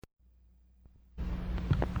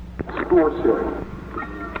floor ceiling.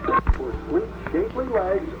 For sleek, shapely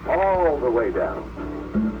legs all the way down.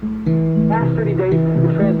 Last 30 days,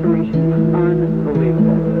 the transformation is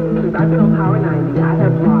unbelievable. Since I've been on Power 90, I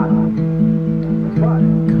have lost. But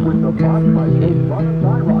with the Boss Prices Run and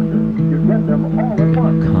Die Rocker, you get them all at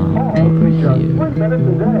once. All for just 3 minutes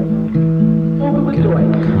a day. Over with joy.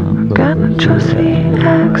 Gotta trust the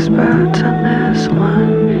experts on this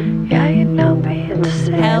one. Yeah, you know me.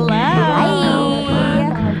 Hello.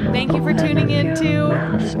 Thank you for tuning in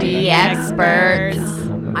to The Experts.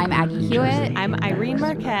 I'm Aggie Hewitt. I'm Irene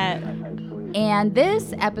Marquette. And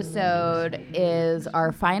this episode is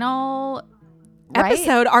our final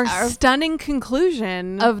Episode, our stunning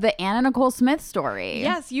conclusion of the Anna Nicole Smith story.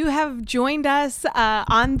 Yes, you have joined us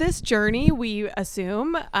on this journey, we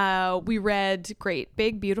assume. We read Great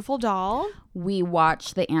Big Beautiful Doll. We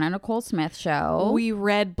watched the Anna Nicole Smith show. We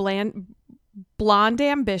read Blonde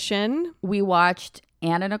Ambition. We watched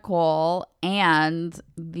Anna Nicole and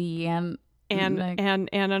the and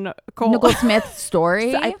Anna Nicole Smith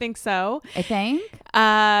story. I think so. I think.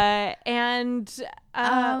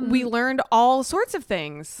 We learned all sorts of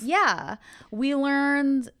things. Yeah. We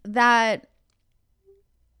learned that,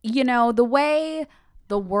 you know, the way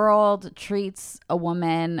the world treats a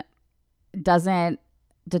woman doesn't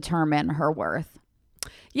determine her worth.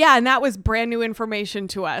 Yeah, and that was brand new information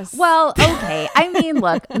to us. Well, okay. I mean,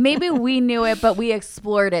 look, maybe we knew it, but we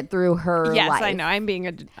explored it through her life. Yes, I know. I'm being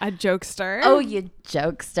a jokester. Oh, you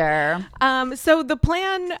jokester. So the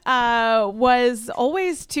plan was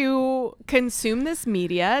always to consume this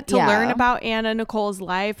media, to learn about Anna Nicole's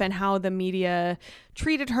life and how the media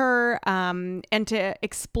treated her, and to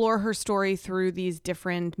explore her story through these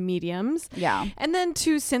different mediums. Yeah. And then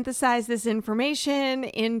to synthesize this information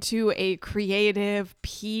into a creative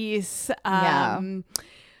piece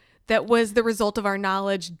that was the result of our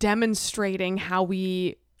knowledge, demonstrating how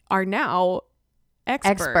we are now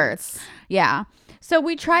experts. Yeah. So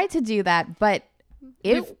we tried to do that, but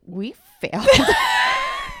we failed.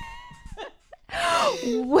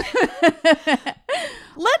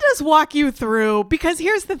 Let us walk you through, because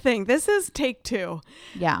here's the thing. This is take 2.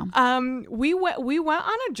 Yeah. We went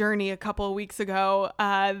on a journey a couple of weeks ago.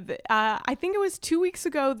 I think it was 2 weeks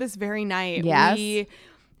ago this very night. Yes. We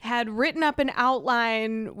had written up an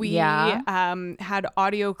outline. We had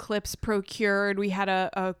audio clips procured. We had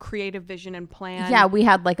a creative vision and plan. Yeah, we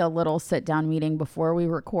had like a little sit down meeting before we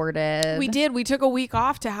recorded. We did. We took a week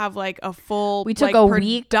off to have like a full We took a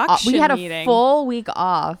week off. We had meeting a full week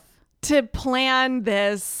off to plan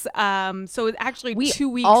this. So it actually we 2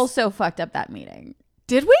 weeks. Also fucked up that meeting.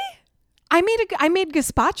 Did we? I made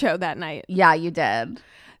gazpacho that night. Yeah, you did.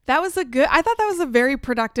 I thought that was a very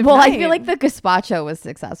productive night. I feel like the gazpacho was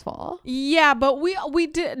successful. Yeah, but we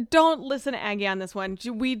did. Don't listen to Aggie on this one.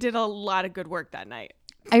 We did a lot of good work that night.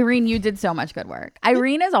 Irene, you did so much good work.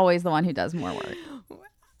 Irene is always the one who does more work.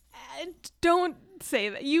 Don't say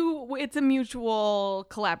that. It's a mutual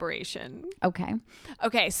collaboration. Okay.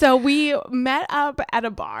 So we met up at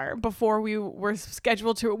a bar before we were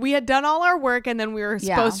scheduled to. We had done all our work, and then we were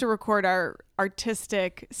supposed to record our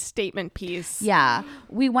artistic statement piece. Yeah.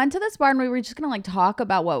 We went to this bar and we were just going to like talk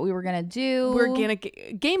about what we were going to do. We were going to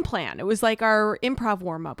game plan. It was like our improv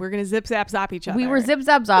warm up. We were going to zip zap zop each other. We were zip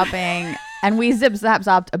zap zopping and we zip zap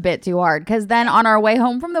zopped a bit too hard, because then on our way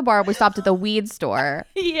home from the bar, we stopped at the weed store.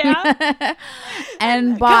 Yeah.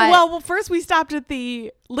 And bought. Well, first we stopped at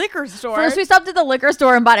the liquor store. First we stopped at the liquor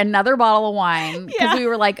store and bought another bottle of wine, because we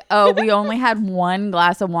were like, oh, we only had one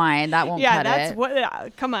glass of wine. That won't cut that's it.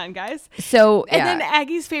 what. Come on, guys. So then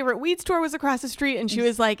Aggie's favorite weed store was across the street, and she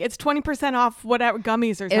was like, "It's 20% off whatever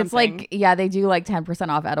gummies or something." It's like, they do like 10%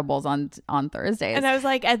 off edibles on Thursdays. And I was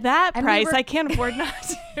like, at that price, I can't afford not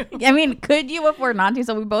to. I mean, could you afford not to?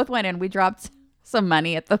 So we both went in. We dropped some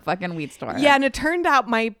money at the fucking weed store. Yeah, and it turned out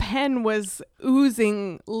my pen was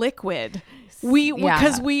oozing liquid.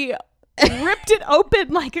 Because we ripped it open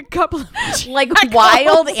like a couple of like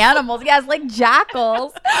wild animals. Yes, like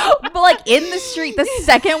jackals. But like in the street, the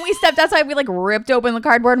second we stepped outside, we like ripped open the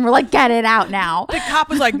cardboard and we're like, get it out now. The cop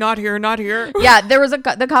was like, not here, not here. Yeah, there was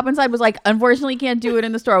the cop inside was like, unfortunately can't do it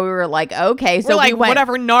in the store. We were like, okay. So we went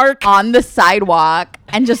whatever, narc on the sidewalk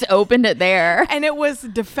and just opened it there. And it was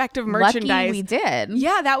defective merchandise. Lucky we did.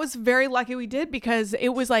 Yeah, that was very lucky we did, because it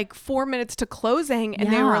was like 4 minutes to closing,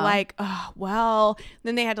 and they were like, oh, well,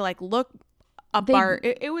 then they had to like look up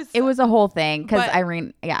it was a whole thing, because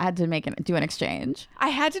Irene had to do an exchange. I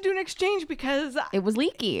had to do an exchange because it was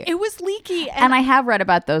leaky. And I have read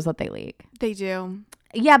about those that they leak. They do.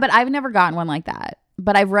 Yeah, but I've never gotten one like that.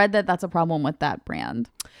 But I've read that that's a problem with that brand.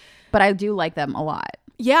 But I do like them a lot.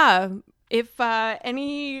 Yeah. If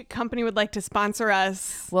any company would like to sponsor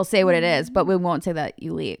us, We'll say what it is, but we won't say that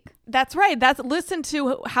you leak. that's right. Listen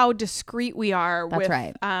to how discreet we are That's with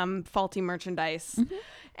right. Faulty merchandise.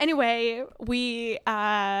 Anyway, we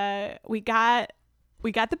got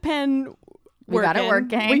the pen. We got it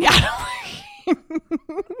working. We got it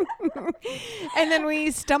working. And then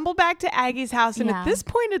we stumbled back to Aggie's house, and at this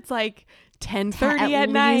point, it's like 10:30 at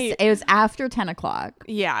night. It was after 10 o'clock.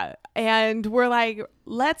 Yeah. And we're like,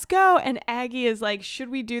 let's go. And Aggie is like, should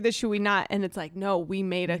we do this? Should we not? And it's like, no, we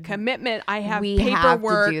made a commitment. I have We paperwork.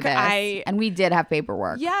 have to do this. And we did have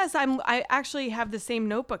paperwork. Yes, I actually have the same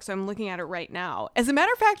notebook, so I'm looking at it right now. As a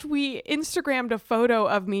matter of fact, we Instagrammed a photo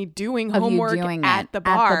of me doing homework at the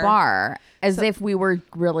bar. As if we were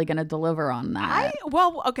really going to deliver on that.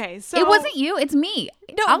 Okay, so it wasn't you, it's me.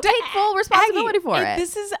 No, I'll take full responsibility Aggie, for it.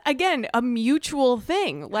 This is again a mutual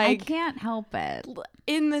thing. I Like, can't help it.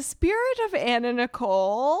 in the spirit of Anna and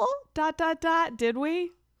Nicole, ... Did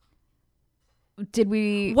we? Did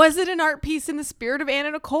we? Was it an art piece in the spirit of Anna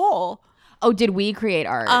and Nicole? Oh, did we create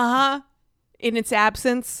art? In its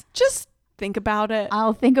absence, just think about it.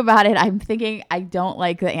 I'll think about it. I'm thinking I don't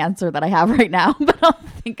like the answer that I have right now, but I'll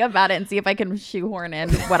think about it and see if I can shoehorn in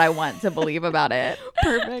what I want to believe about it.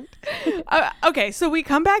 Perfect. Okay, so we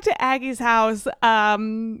come back to Aggie's house,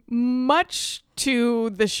 much to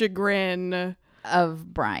the chagrin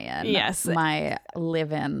Of Brian. Yes. My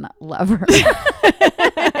live-in lover.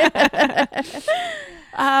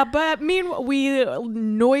 But meanwhile, we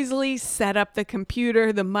noisily set up the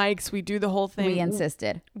computer, the mics, we do the whole thing. We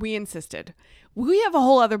insisted. We have a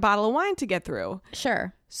whole other bottle of wine to get through.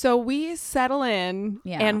 Sure. So we settle in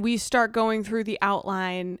and we start going through the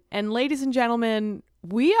outline. And ladies and gentlemen,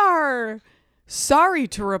 we are sorry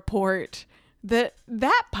to report that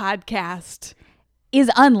podcast is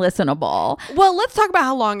unlistenable. Well, let's talk about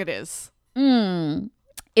how long it is.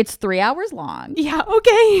 It's 3 hours long. Yeah,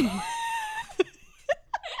 okay.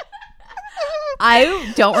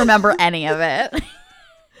 I don't remember any of it.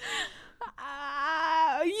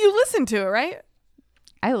 You listened to it, right?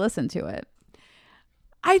 I listened to it.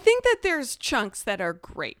 I think that there's chunks that are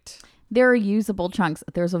great. There are usable chunks.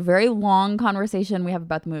 There's a very long conversation we have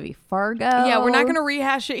about the movie Fargo. Yeah, we're not going to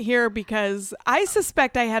rehash it here because I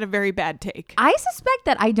suspect I had a very bad take. I suspect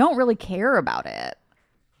that I don't really care about it.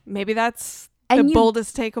 Maybe that's the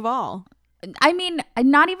boldest take of all. I mean,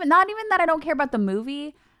 not even that I don't care about the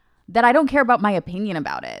movie, that I don't care about my opinion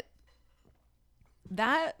about it.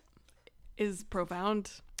 That is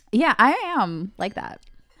profound. Yeah, I am like that.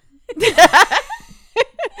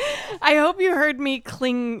 I hope you heard me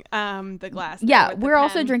cling the glass. Yeah, we're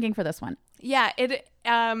also drinking for this one. Yeah, it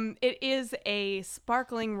is a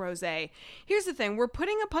sparkling rosé. Here's the thing. We're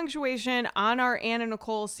putting a punctuation on our Anna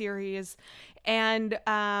Nicole series, and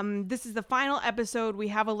this is the final episode. We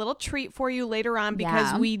have a little treat for you later on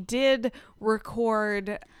because we did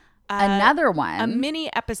record another one, a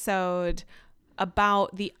mini episode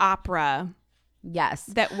about the opera. Yes.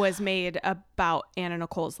 That was made about Anna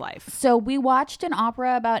Nicole's life. So we watched an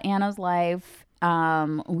opera about Anna's life.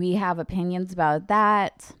 We have opinions about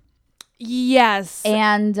that. Yes.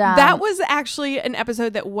 And that was actually an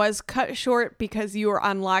episode that was cut short because you were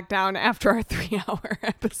on lockdown after our 3-hour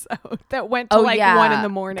episode that went to 1 a.m.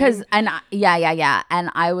 And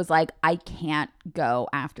I was like, I can't go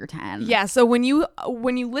after 10. Yeah. So when you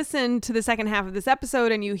listen to the second half of this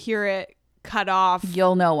episode and you hear it cut off,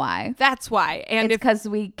 you'll know why. That's why. And it's because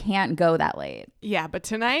we can't go that late. Yeah, but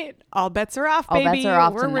tonight all bets are off, baby. All bets are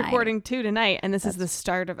off. We're tonight. recording 2 tonight, and this is the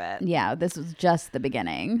start of it. Yeah, this was just the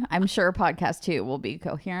beginning. I'm sure podcast 2 will be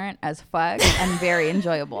coherent as fuck and very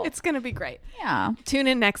enjoyable. It's gonna be great. Yeah. Tune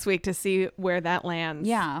in next week to see where that lands.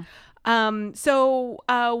 Yeah. So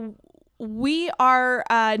we are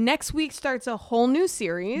next week starts a whole new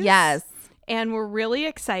series. Yes. And we're really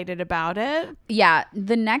excited about it. Yeah.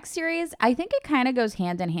 The next series, I think it kind of goes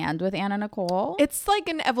hand in hand with Anna Nicole. It's like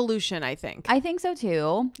an evolution, I think. I think so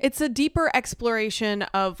too. It's a deeper exploration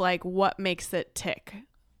of like what makes it tick.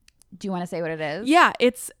 Do you want to say what it is? Yeah,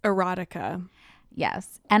 it's erotica.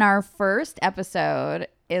 Yes. And our first episode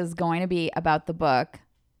is going to be about the book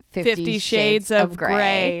 50 Shades of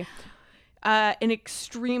Grey. An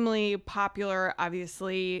extremely popular,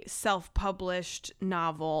 obviously self-published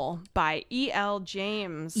novel by E.L.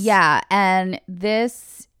 James. Yeah, and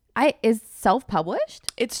this is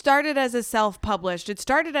self-published? It started as a self-published. It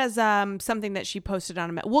started as something that she posted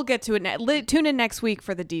on a... We'll get to it. Tune in next week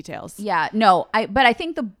for the details. Yeah, no, but I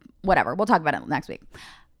think whatever. We'll talk about it next week.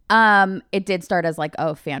 It did start as like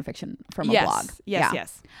a fan fiction from a blog.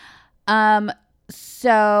 Yes.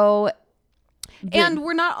 So... And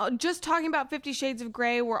we're not just talking about 50 Shades of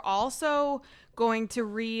Grey. We're also going to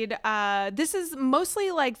read. This is mostly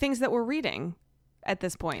like things that we're reading at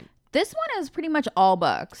this point. This one is pretty much all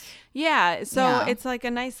books. Yeah, so it's like a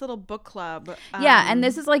nice little book club. And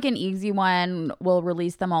this is like an easy one. We'll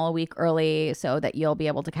release them all a week early so that you'll be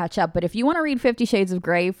able to catch up. But if you want to read 50 Shades of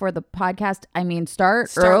Grey for the podcast, I mean,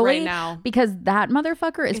 start early right now. Because that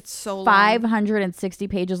motherfucker is so 560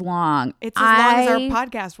 pages long. It's as long as our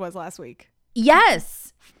podcast was last week.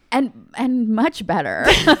 Yes, and much better.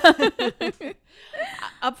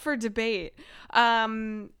 Up for debate.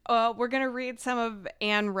 We're gonna read some of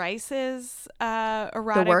Anne Rice's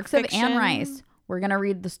erotic the works fiction. of Anne Rice. We're gonna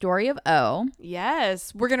read The Story of O.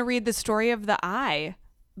 Yes, we're gonna read The Story of the Eye.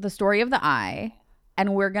 The Story of the Eye,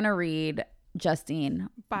 and we're gonna read Justine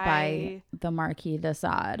by the Marquis de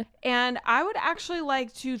Sade. And I would actually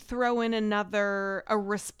like to throw in a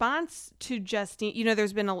response to Justine. You know,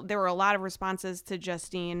 there were a lot of responses to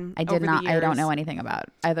Justine. I don't know anything about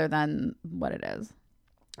other than what it is.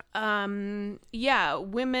 Women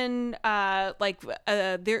there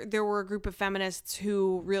were a group of feminists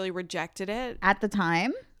who really rejected it At the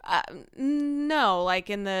time? No, like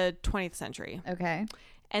in the 20th century. Okay.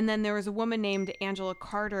 And then there was a woman named Angela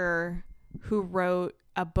Carter who wrote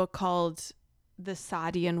a book called The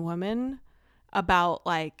Sadean Woman about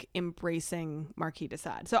like embracing Marquis de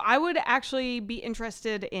Sade. So I would actually be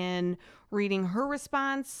interested in reading her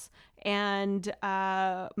response and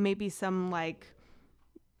maybe some like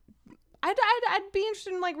I'd be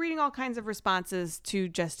interested in like reading all kinds of responses to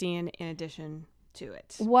Justine in addition to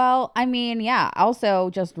it. Well, I mean, yeah. Also,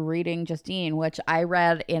 just reading Justine, which I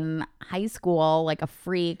read in high school like a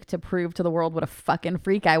freak to prove to the world what a fucking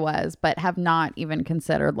freak I was, but have not even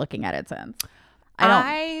considered looking at it since.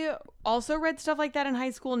 I also read stuff like that in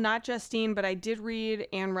high school, not Justine, but I did read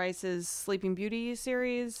Anne Rice's Sleeping Beauty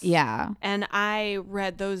series. Yeah. And I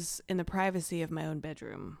read those in the privacy of my own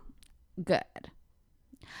bedroom. Good.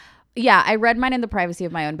 Yeah, I read mine in the privacy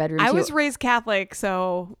of my own bedroom, I too. was raised Catholic,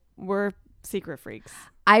 so we're secret freaks.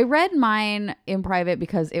 I read mine in private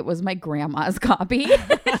because it was my grandma's copy.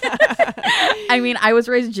 I mean, I was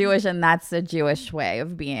raised Jewish, and that's a Jewish way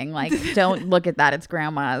of being. Like, don't look at that. It's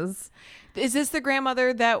grandma's. Is this the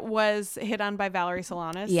grandmother that was hit on by Valerie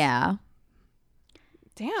Solanas? Yeah.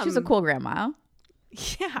 Damn. She's a cool grandma.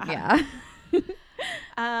 Yeah.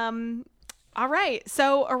 All right.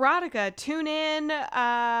 So erotica, tune in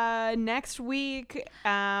next week.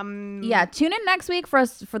 Tune in next week for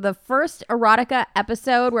the first erotica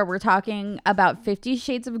episode where we're talking about 50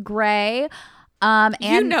 Shades of Grey. And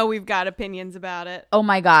you know we've got opinions about it. Oh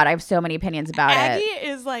my God, I have so many opinions about Aggie it.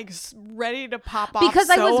 is like ready to pop off because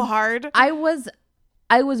hard. I was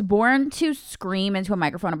born to scream into a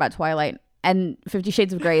microphone about Twilight, and 50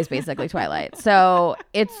 Shades of Grey is basically Twilight. So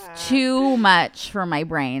it's too much for my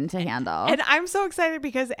brain to handle. And I'm so excited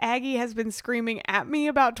because Aggie has been screaming at me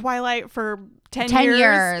about Twilight for 10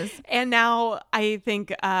 years. And now I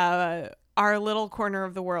think our little corner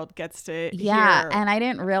of the world gets to hear. And I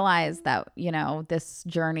didn't realize that, this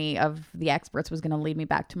journey of the experts was going to lead me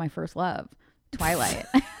back to my first love, Twilight.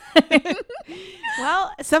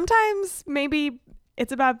 Well, sometimes maybe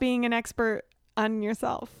it's about being an expert on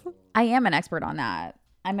yourself. I am an expert on that.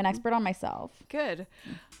 I'm an expert on myself. Good.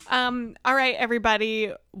 All right,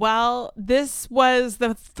 everybody. Well, this was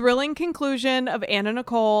the thrilling conclusion of Anne and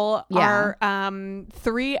Nicole. Yeah. Our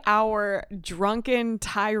 3-hour drunken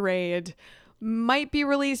tirade might be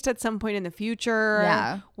released at some point in the future.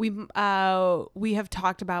 Yeah. We have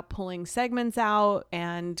talked about pulling segments out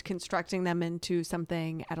and constructing them into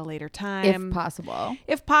something at a later time.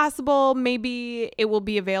 If possible, maybe it will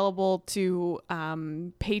be available to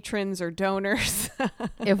patrons or donors.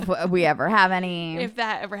 If we ever have any. If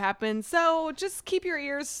that ever happens. So just keep your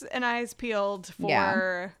ears and eyes peeled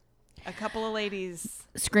for a couple of ladies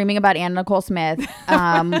screaming about Anne Nicole Smith,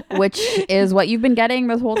 which is what you've been getting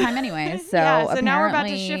this whole time anyway. So now we're about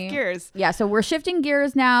to shift gears. Yeah, so we're shifting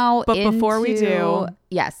gears now. But before we do,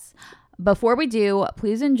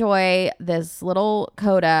 please enjoy this little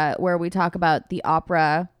coda where we talk about the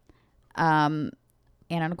opera Anne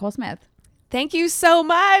Nicole Smith. Thank you so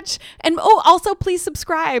much. And also please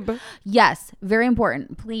subscribe. Yes, very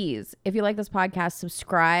important. Please, if you like this podcast,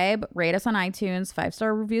 subscribe, rate us on iTunes,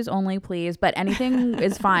 5-star reviews only, please. But anything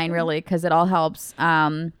is fine, really, because it all helps.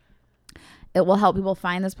 It will help people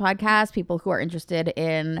find this podcast, people who are interested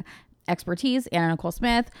in expertise, Anne Nicole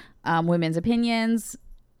Smith, women's opinions,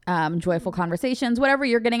 joyful conversations, whatever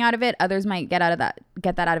you're getting out of it, others might get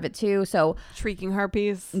that out of it too. So shrieking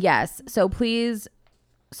harpies. Yes. So please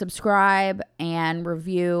subscribe and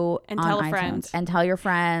review and on tell a iTunes. friend and tell your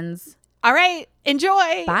friends. All right,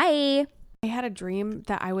 enjoy. Bye. I had a dream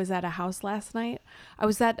that I was at a house last night.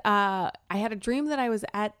 I had a dream that I was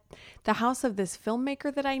at the house of this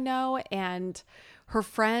filmmaker that I know, and her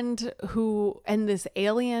friend and this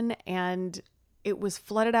alien, and it was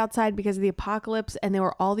flooded outside because of the apocalypse, and there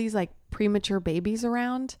were all these like premature babies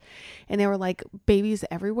around, and there were like babies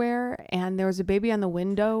everywhere, and there was a baby on the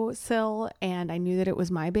windowsill, and I knew that it was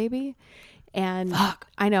my baby. And fuck.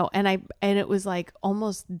 I know, and it was like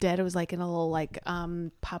almost dead. It was like in a little like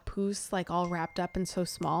papoose, like all wrapped up and so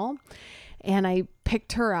small. And I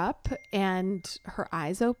picked her up, and her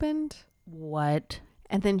eyes opened. What?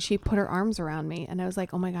 And then she put her arms around me, and I was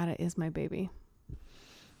like, "Oh my god, it is my baby." Do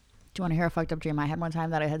you want to hear a fucked up dream I had one time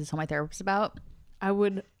that I had to tell my therapist about? I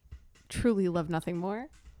would truly love nothing more.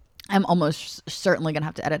 I'm almost certainly gonna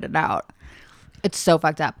have to edit it out. It's so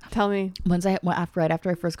fucked up. Tell me. Right after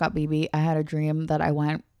I first got BB, I had a dream that I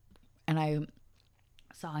went and I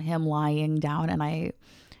saw him lying down, and I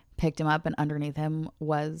picked him up, and underneath him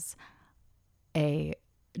was a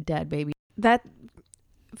dead baby. That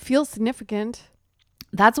feels significant.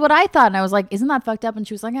 That's what I thought. And I was like, isn't that fucked up? And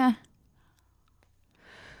she was like, eh.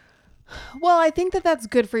 Well, I think that that's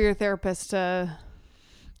good for your therapist to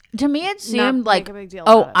me, it seemed like, a big deal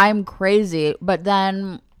oh, about it. I'm crazy. But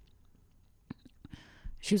then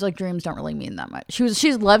she was like, dreams don't really mean that much.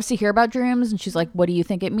 She loves to hear about dreams, and she's like, what do you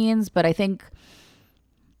think it means? But I think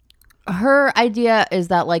her idea is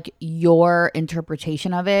that like your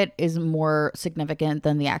interpretation of it is more significant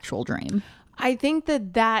than the actual dream. I think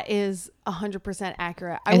that is 100%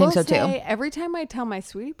 accurate. I think will so, say, too. Every time I tell my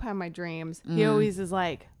sweetie pie my dreams, he always is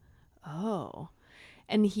like, oh.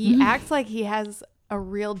 And he acts like he has a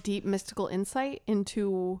real deep mystical insight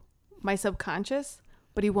into my subconscious,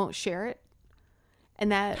 but he won't share it.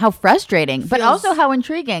 And that How frustrating, but also how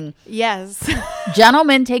intriguing. Yes.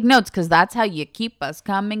 Gentlemen, take notes, because that's how you keep us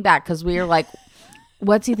coming back, because we are like,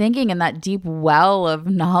 what's he thinking in that deep well of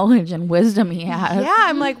knowledge and wisdom he has? Yeah,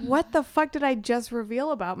 I'm like, what the fuck did I just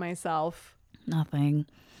reveal about myself? Nothing.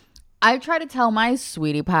 I try to tell my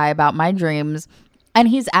sweetie pie about my dreams, and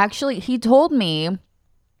he told me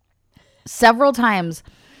several times,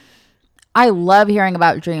 I love hearing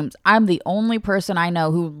about dreams. I'm the only person I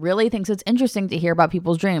know who really thinks it's interesting to hear about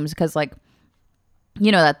people's dreams, because like,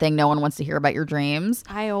 you know that thing, no one wants to hear about your dreams.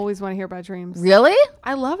 I always want to hear about dreams. Really?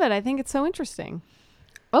 I love it. I think it's so interesting.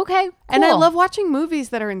 Okay, cool. And I love watching movies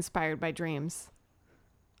that are inspired by dreams.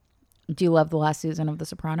 Do you love the last season of The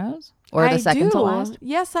Sopranos? Or the second to last?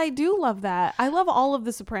 Yes, I do love that. I love all of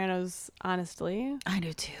The Sopranos, honestly. I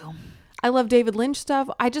do too. I love David Lynch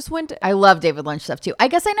stuff. I love David Lynch stuff too. I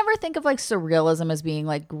guess I never think of like surrealism as being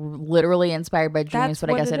like literally inspired by dreams,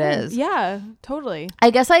 but I guess it is. Yeah, totally.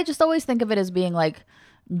 I guess I just always think of it as being like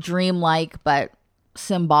dreamlike, but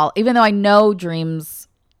symbolic. Even though I know dreams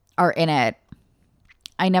are in it,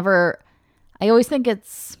 I always think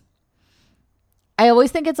it's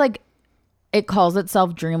like it calls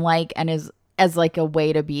itself dreamlike and is as like a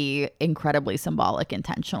way to be incredibly symbolic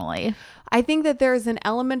intentionally. I think that there's an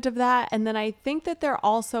element of that. And then I think that there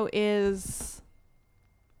also is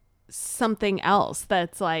something else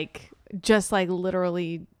that's like, just like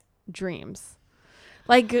literally dreams.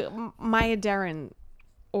 Like Maya Deren,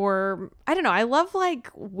 or I don't know. I love like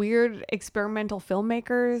weird experimental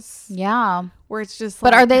filmmakers. Yeah. Where it's just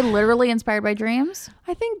But like, are they literally inspired by dreams?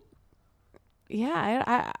 I think,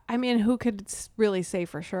 yeah. I mean, who could really say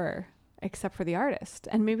for sure? Except for the artist,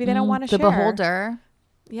 and maybe they don't want to share. The beholder.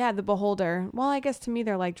 Yeah, the beholder. Well, I guess to me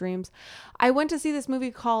they're like dreams. I went to see this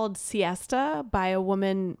movie called Siesta by a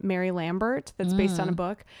woman, Mary Lambert, that's based on a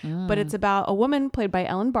book, but it's about a woman played by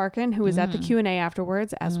Ellen Barkin who was at the Q&A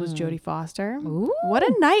afterwards, as was Jodie Foster. Ooh. What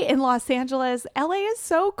a night in Los Angeles. LA is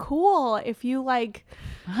so cool. If you like,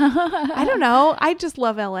 I don't know. I just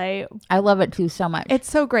love LA. I love it too so much.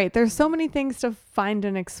 It's so great. There's so many things to find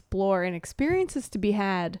and explore and experiences to be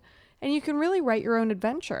had. And you can really write your own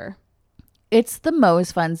adventure. It's the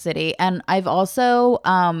most fun city. And I've also,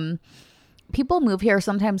 people move here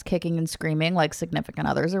sometimes kicking and screaming like significant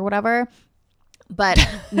others or whatever. But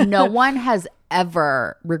no one has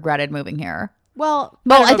ever regretted moving here. Well,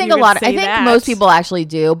 I think most people actually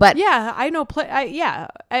do. But yeah, I know.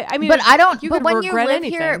 I mean, but I don't. You but when you live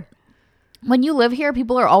anything. here,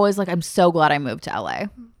 people are always like, "I'm so glad I moved to LA."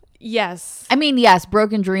 Yes. I mean, yes,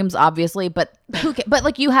 broken dreams, obviously, but but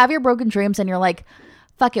like you have your broken dreams and you're like,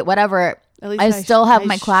 fuck it, whatever. At least I still have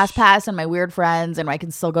my class pass and my weird friends, and I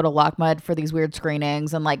can still go to Lockmud for these weird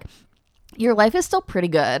screenings, and like your life is still pretty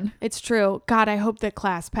good. It's true. God, I hope that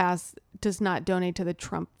ClassPass does not donate to the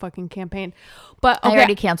Trump fucking campaign. But okay, I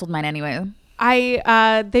already canceled mine anyway.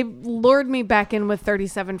 They lured me back in with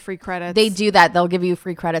 37 free credits. They do that. They'll give you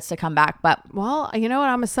free credits to come back. But well, you know what?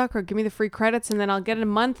 I'm a sucker. Give me the free credits, and then I'll get it a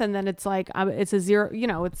month, and then it's like it's a zero. You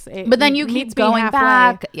know, but then you keep going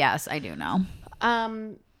back. Yes, I do know.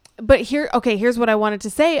 But here's what I wanted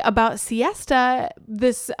to say about Siesta.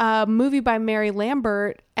 This movie by Mary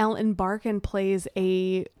Lambert. Ellen Barkin plays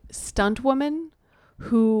a stunt woman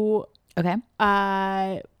who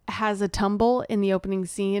has a tumble in the opening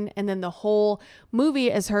scene, and then the whole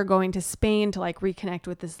movie is her going to Spain to like reconnect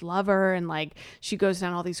with this lover, and like she goes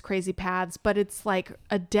down all these crazy paths, but it's like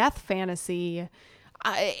a death fantasy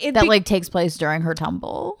like takes place during her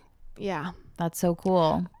tumble. Yeah. That's so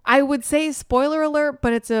cool. I would say spoiler alert,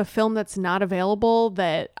 but it's a film that's not available,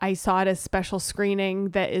 that I saw at a special screening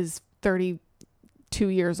that is 32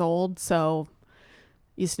 years old. So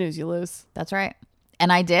you snooze, you lose. That's right.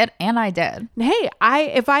 And I did. Hey,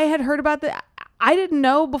 if I had heard about that, I didn't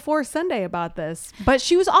know before Sunday about this, but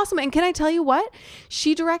she was awesome. And can I tell you what?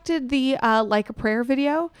 She directed the Like a Prayer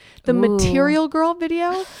video, the Material Girl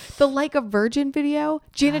video, the Like a Virgin video,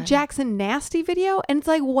 Janet Jackson Nasty video. And it's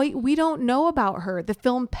like, wait, we don't know about her. The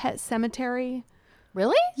film Pet Sematary.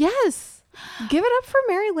 Really? Yes. Give it up for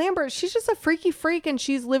Mary Lambert. She's just a freaky freak, and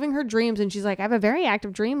she's living her dreams. And she's like, I have a very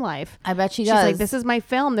active dream life. I bet she does. She's like, this is my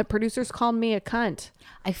film. The producers called me a cunt.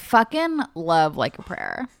 I fucking love Like a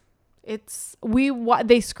Prayer.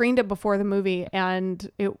 They screened it before the movie, and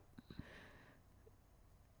it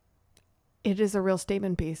is a real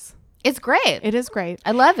statement piece. It's great. It is great.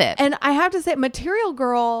 I love it. And I have to say, Material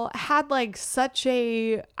Girl had like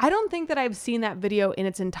I don't think that I've seen that video in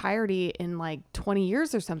its entirety in like 20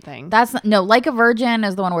 years or something. Like a Virgin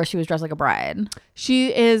is the one where she was dressed like a bride.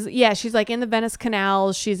 She is, yeah, she's like in the Venice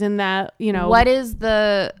canals. She's in that, you know. What is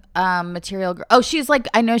the Material Girl? Oh, she's like,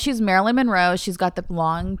 I know she's Marilyn Monroe. She's got the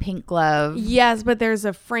long pink glove. Yes, but there's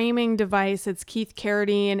a framing device. It's Keith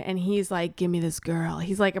Carradine, and he's like, give me this girl.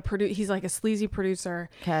 He's like a sleazy producer.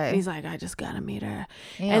 Okay. And he's like, I just gotta meet her.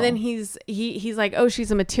 Ew. And then he's like, oh,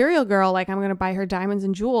 she's a material girl. Like, I'm gonna buy her diamonds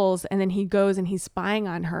and jewels. And then he goes and he's spying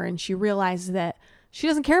on her, and she realizes that she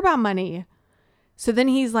doesn't care about money. So then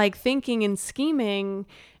he's like thinking and scheming,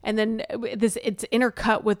 and then it's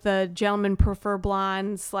intercut with the gentlemen prefer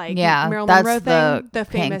blondes, like Marilyn Monroe thing, the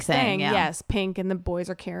famous thing. Yeah. Yes, pink, and the boys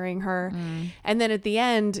are carrying her. And then at the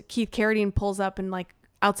end, Keith Carradine pulls up and like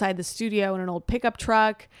outside the studio in an old pickup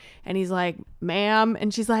truck, and he's like, ma'am,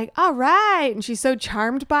 and she's like, all right, and she's so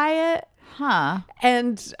charmed by it.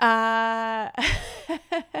 And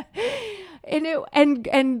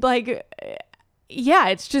and like, yeah,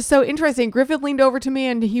 it's just so interesting. Griffith leaned over to me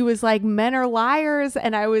and he was like, men are liars.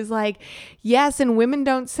 And I was like, yes, and women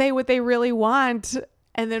don't say what they really want.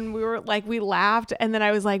 And then we were like, we laughed. And then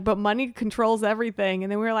I was like, but money controls everything.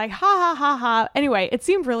 And then we were like, ha, ha, ha, ha. Anyway, it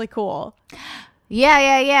seemed really cool. Yeah.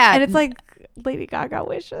 And it's like Lady Gaga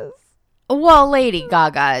wishes. Well, Lady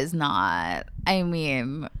Gaga is not. I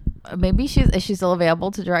mean, maybe is she still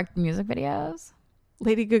available to direct music videos?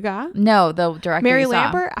 Lady Gaga? No, the director. Mary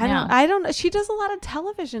Lambert? I don't know. She does a lot of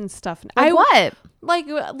television stuff. What? Like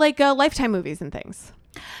Lifetime movies and things.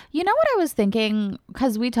 You know what I was thinking?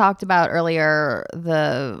 Because we talked about earlier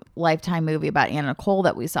the Lifetime movie about Anna Nicole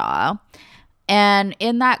that we saw. And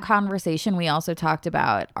in that conversation, we also talked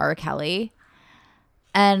about R. Kelly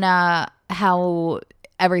and how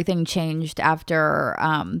everything changed after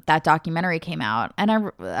that documentary came out,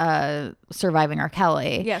 and Surviving R.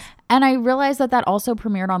 Kelly. Yes. And I realized that also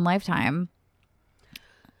premiered on Lifetime.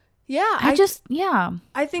 Yeah.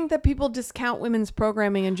 I think that people discount women's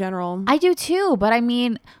programming in general. I do too. But I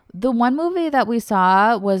mean, the one movie that we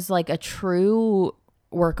saw was like a true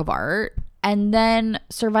work of art. And then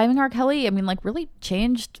Surviving R. Kelly, I mean, like really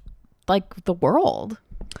changed like the world.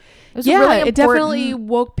 It definitely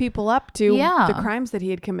woke people up to the crimes that he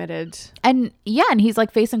had committed. And he's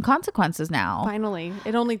like facing consequences now. Finally.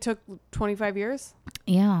 It only took 25 years.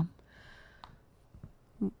 Yeah.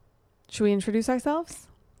 Should we introduce ourselves?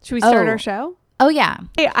 Should we start our show? Oh, yeah.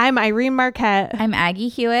 Hey, I'm Irene Marquette. I'm Aggie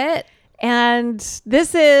Hewitt. And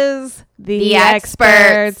this is The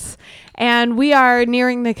Experts. And we are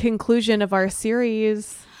nearing the conclusion of our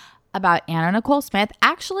series about Anna Nicole Smith.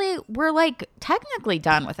 Actually, we're like technically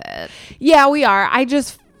done with it. Yeah, we are.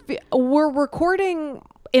 We're recording,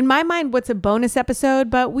 in my mind, what's a bonus episode,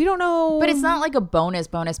 but we don't know. But it's not like a bonus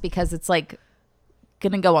because it's like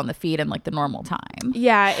gonna go on the feed in like the normal time.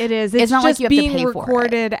 Yeah, it is. It's not just like you have to pay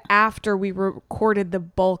recorded after we recorded the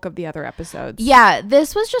bulk of the other episodes. Yeah,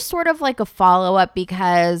 this was just sort of like a follow-up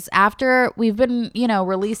because after we've been,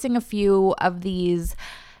 releasing a few of these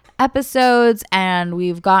episodes and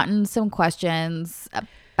we've gotten some questions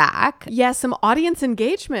back. Yeah, some audience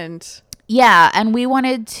engagement. Yeah, and we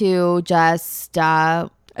wanted to just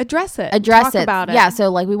address it. Talk about it. Yeah, so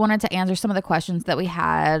like we wanted to answer some of the questions that we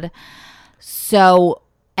had. So,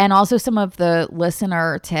 and also some of the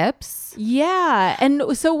listener tips. Yeah.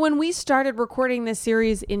 And so when we started recording this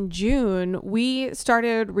series in June, we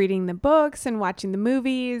started reading the books and watching the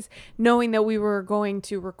movies, knowing that we were going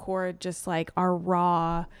to record just like our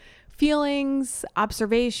raw feelings,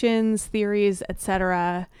 observations, theories,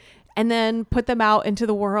 etc., and then put them out into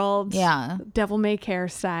the world. Yeah. Devil may care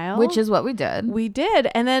style. Which is what we did. We did.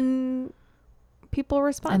 And then people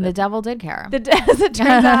responded. And the devil did care. As it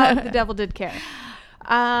turns out, the devil did care.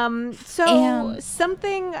 And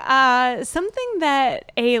something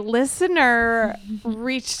that a listener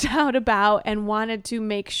reached out about and wanted to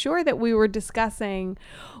make sure that we were discussing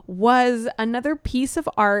was another piece of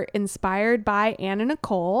art inspired by Anna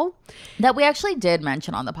Nicole that we actually did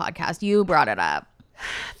mention on the podcast. You brought it up.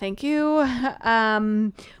 Thank you.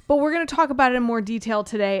 But we're going to talk about it in more detail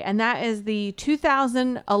today, and that is the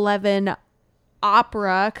 2011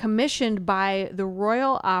 opera commissioned by the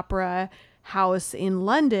Royal Opera House in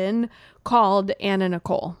London called Anna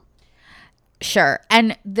Nicole. Sure.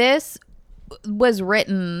 And this was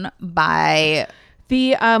written by...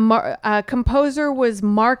 The composer was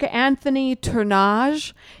Mark Anthony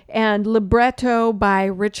Tournage, and libretto by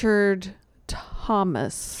Richard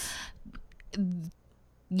Thomas.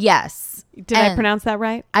 Yes. Did I pronounce that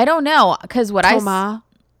right? I don't know, because what Thomas.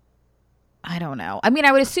 I don't know. I mean,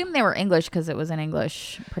 I would assume they were English because it was an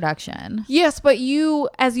English production. Yes, but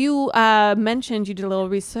as you mentioned, you did a little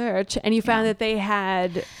research and you found that they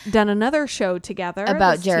had done another show together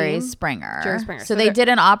about Jerry Springer. Jerry Springer. So they did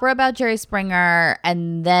an opera about Jerry Springer,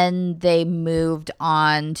 and then they moved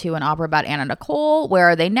on to an opera about Anna Nicole. Where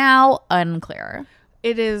are they now? Unclear.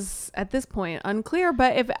 It is at this point unclear,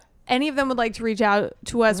 but if any of them would like to reach out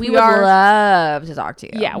to us, we would love to talk to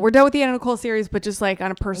you. Yeah, we're done with the Anna Nicole series, but just like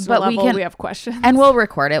on a personal level, we have questions. And we'll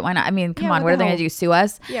record it. Why not? I mean, come on, what are they going to do? Sue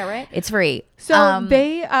us? Yeah, right. It's free. So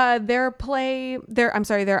their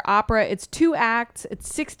opera, it's 2 acts,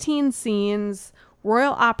 it's 16 scenes,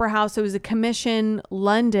 Royal Opera House. It was a commission,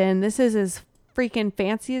 London. This is as freaking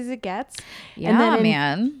fancy as it gets. Yeah, and then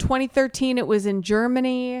man. 2013 it was in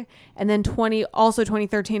Germany, and then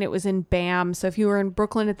 2013 it was in BAM. So if you were in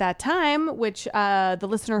Brooklyn at that time, which the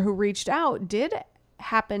listener who reached out did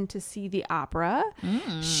happen to see the opera,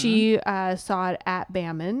 she saw it at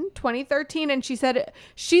BAM in 2013, and she said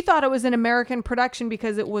she thought it was an American production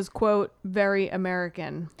because it was, quote, very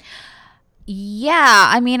American. Yeah,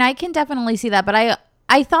 I mean, I can definitely see that, but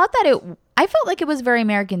I thought that I felt like it was very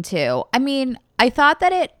American too. I mean, I thought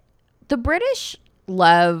that the British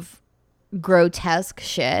love grotesque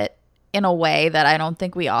shit in a way that I don't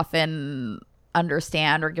think we often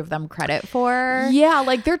understand or give them credit for. Yeah,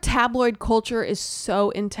 like their tabloid culture is so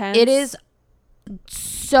intense. It is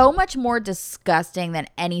so much more disgusting than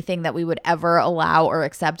anything that we would ever allow or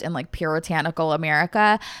accept in like puritanical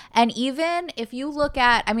America. And even if you look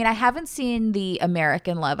at, I mean, I haven't seen the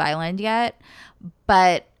American Love Island yet,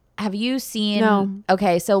 but have you seen? No.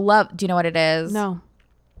 Okay, so do you know what it is? No.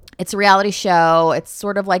 It's a reality show. It's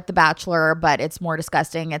sort of like The Bachelor, but it's more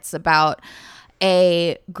disgusting. It's about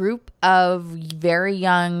a group of very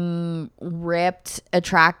young, ripped,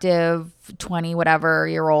 attractive,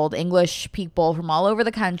 20-whatever-year-old English people from all over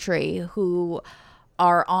the country who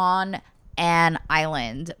are on an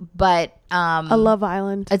island. But a love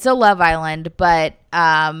island. It's a love island, but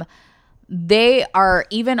they are,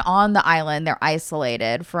 even on the island, they're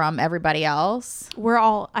isolated from everybody else. We're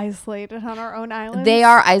all isolated on our own island. They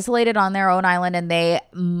are isolated on their own island, and they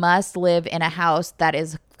must live in a house that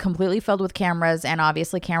is completely filled with cameras and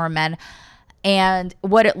obviously cameramen. And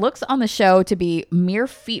what it looks on the show to be mere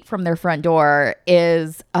feet from their front door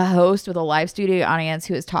is a host with a live studio audience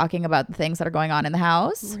who is talking about the things that are going on in the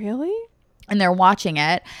house. Really? And they're watching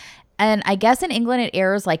it. And I guess in England it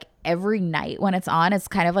airs like every night when it's on. It's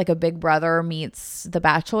kind of like a Big Brother meets The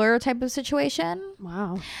Bachelor type of situation.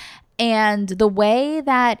 Wow. And the way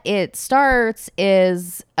that it starts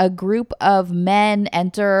is a group of men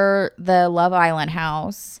enter the Love Island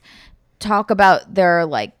house, talk about their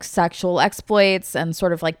like sexual exploits and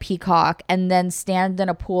sort of like peacock, and then stand in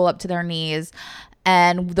a pool up to their knees.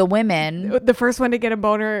 And the women, the first one to get a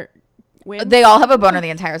boner wins. They all have a boner the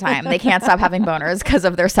entire time. They can't stop having boners because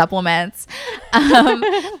of their supplements.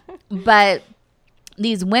 But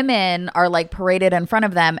these women are like paraded in front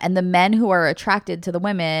of them, and the men who are attracted to the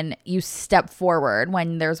women, you step forward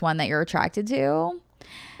when there's one that you're attracted to.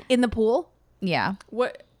 In the pool? Yeah.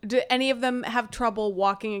 What, do any of them have trouble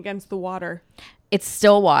walking against the water? It's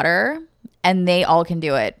still water, and they all can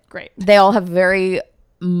do it. Great. They all have very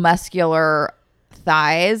muscular,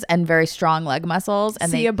 thighs and very strong leg muscles.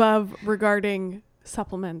 And See above regarding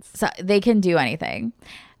supplements. So they can do anything.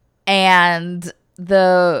 And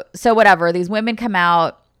so whatever, these women come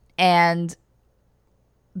out and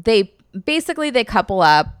they couple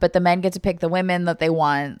up, but the men get to pick the women that they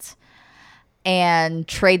want and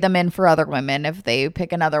trade them in for other women if they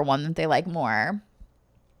pick another one that they like more.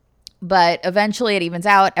 But eventually it evens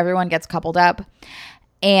out. Everyone gets coupled up.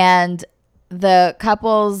 And the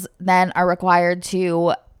couples then are required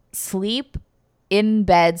to sleep in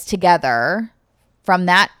beds together from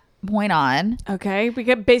that point on. Okay.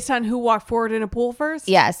 Based on who walked forward in a pool first?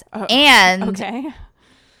 Yes. And okay.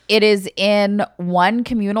 It is in one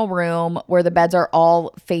communal room where the beds are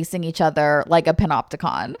all facing each other like a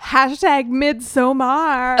panopticon. Hashtag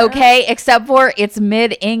Midsommar. Okay, except for it's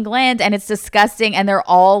mid-England and it's disgusting and they're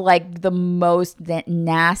all like the most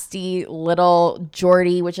nasty little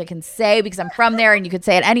Geordie, which I can say because I'm from there and you could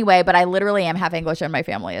say it anyway, but I literally am half English and my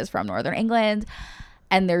family is from Northern England.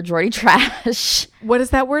 And they're Geordie trash. What is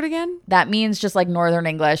that word again? That means just like Northern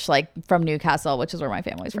English, like from Newcastle, which is where my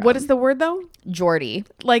family's from. What is the word though? Geordie.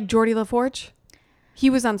 Like Geordie LaForge? He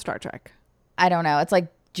was on Star Trek. I don't know. It's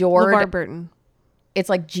like LeVar Burton. It's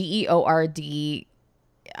like GEORD IE,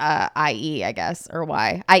 I guess, or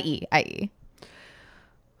Y. IE.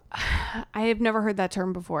 I have never heard that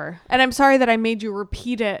term before. And I'm sorry that I made you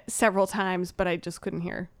repeat it several times, but I just couldn't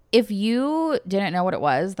hear. If you didn't know what it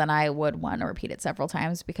was, then I would want to repeat it several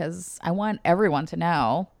times because I want everyone to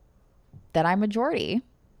know that I'm a Geordie.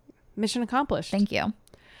 Mission accomplished. Thank you. I'm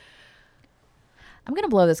going to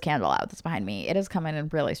blow this candle out that's behind me. It is coming in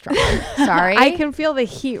really strong. Sorry. I can feel the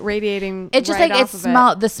heat radiating. It's just right like off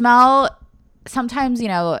the smell. Sometimes,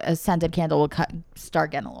 a scented candle will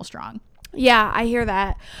start getting a little strong. Yeah, I hear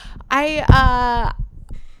that.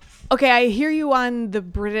 Okay, I hear you on the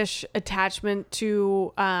British attachment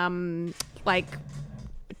to like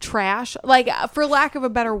trash. Like, for lack of a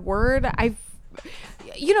better word,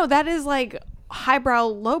 that is like highbrow,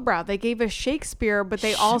 lowbrow. They gave us Shakespeare, but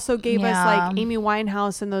they also gave us like Amy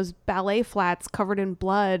Winehouse and those ballet flats covered in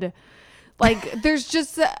blood. Like, there's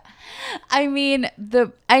just they're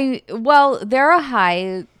a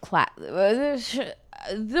high class.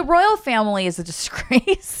 The royal family is a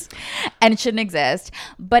disgrace and it shouldn't exist.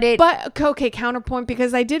 But okay, counterpoint,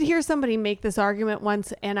 because I did hear somebody make this argument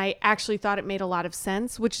once and I actually thought it made a lot of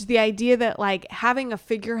sense, which is the idea that like having a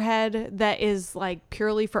figurehead that is like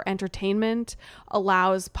purely for entertainment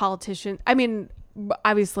allows politicians. I mean,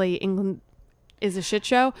 obviously England is a shit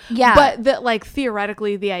show. Yeah. But that like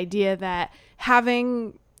theoretically the idea that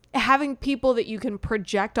having people that you can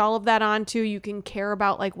project all of that onto, you can care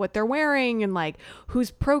about like what they're wearing and like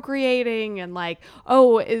who's procreating and like,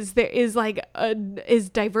 is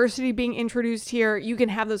diversity being introduced here? You can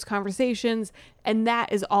have those conversations and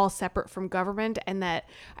that is all separate from government. And that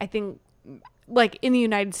I think like in the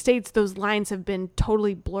United States, those lines have been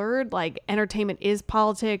totally blurred. Like entertainment is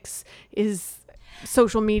politics, is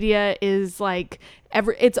social media, is like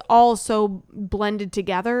it's all so blended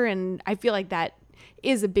together. And I feel like that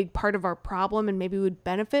is a big part of our problem and maybe would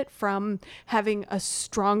benefit from having a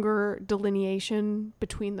stronger delineation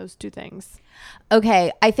between those two things.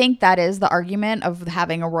 Okay, I think that is the argument of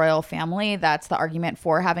having a royal family. That's the argument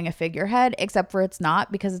for having a figurehead, except for it's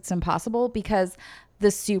not, because it's impossible, because the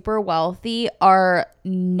super wealthy are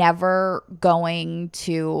never going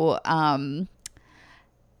to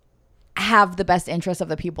have the best interest of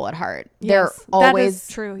the people at heart. Yes, they're always that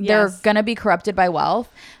is true. Yes. They're gonna be corrupted by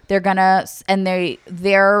wealth. Their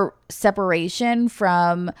separation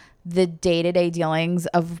from the day-to-day dealings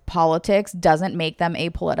of politics doesn't make them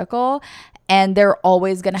apolitical, and they're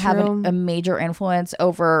always gonna have a major influence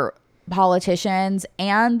over politicians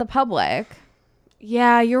and the public.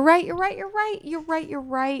 Yeah, you're right.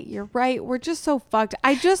 We're just so fucked.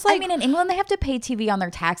 I mean, in England they have to pay TV on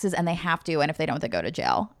their taxes, and they have to, and if they don't, they go to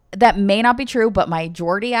jail. That may not be true, but my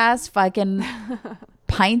Geordie ass fucking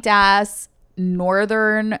pint ass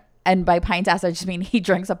northern, and by pint ass I just mean he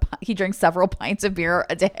drinks several pints of beer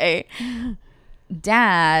a day.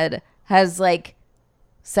 Dad has like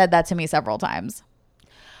said that to me several times.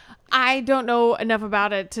 I don't know enough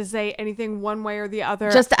about it to say anything one way or the other.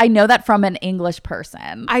 Just I know that from an English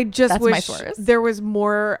person. I just That's wish my source. There was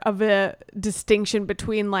more of a distinction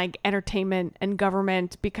between like entertainment and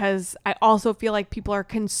government, because I also feel like people are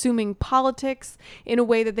consuming politics in a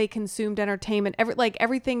way that they consumed entertainment.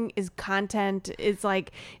 Everything is content.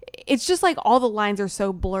 It's just like all the lines are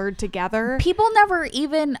so blurred together. People never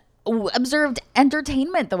even observed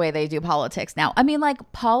entertainment the way they do politics now. I mean,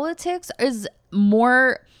 like, politics is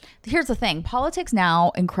more... Here's the thing. Politics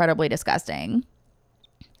now, incredibly disgusting.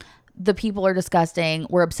 the people are disgusting.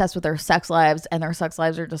 We're obsessed with their sex lives, and their sex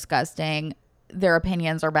lives are disgusting. Their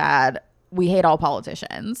opinions are bad. We hate all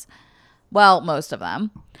politicians. Well, most of them.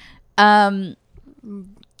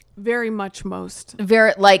 Very much most.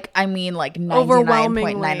 Very, like, I mean, like,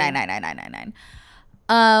 Overwhelmingly.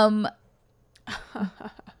 99.99999.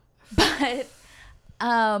 But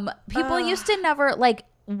people used to never, like,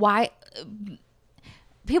 why...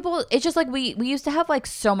 People, it's just like we used to have like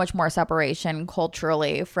so much more separation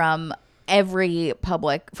culturally from every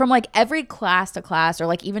class to class, or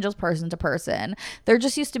like even just person to person. There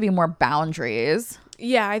just used to be more boundaries.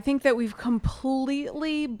 Yeah, I think that we've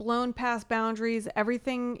completely blown past boundaries.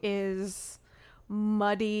 Everything is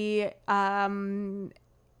muddy,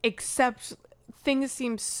 except things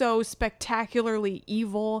seem so spectacularly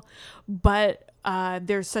evil, but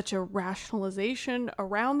there's such a rationalization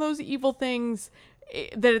around those evil things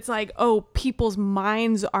that it's like, oh, people's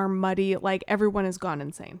minds are muddy, like everyone has gone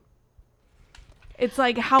insane. It's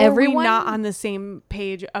like, how are we not on the same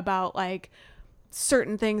page about like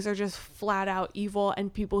certain things are just flat out evil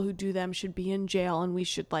and people who do them should be in jail and we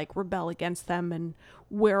should like rebel against them and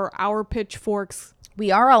wear our pitchforks.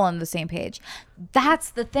 We are all on the same page. That's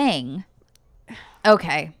the thing.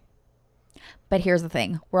 Okay. But here's the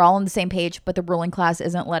thing. We're all on the same page, but the ruling class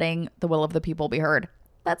isn't letting the will of the people be heard.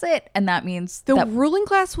 That's it. And that means the ruling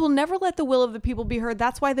class will never let the will of the people be heard.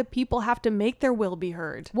 That's why the people have to make their will be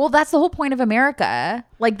heard. Well, that's the whole point of America.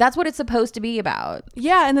 Like, that's what it's supposed to be about.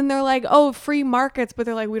 Yeah. And then they're like, oh, free markets. But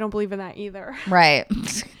they're like, we don't believe in that either. Right.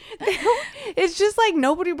 It's just like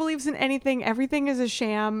nobody believes in anything. Everything is a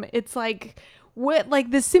sham. It's like what,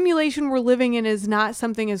 like the simulation we're living in is not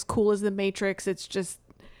something as cool as the Matrix. It's just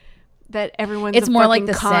that everyone's it's a more fucking like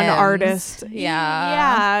the con Sims. artist.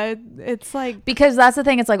 Yeah. It's like, because that's the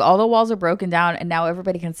thing. It's like all the walls are broken down and now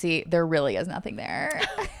everybody can see there really is nothing there.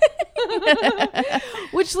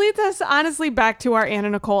 which leads us honestly back to our Anna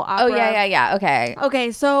Nicole opera. Oh yeah.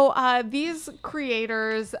 Okay. So these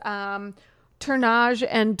creators, Turnage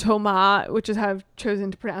and Thomas, which is how I've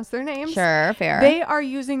chosen to pronounce their names. Sure, fair. They are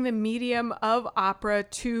using the medium of opera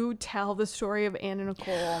to tell the story of Anna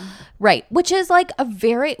Nicole. Right. Which is like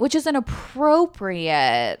which is an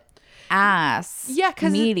appropriate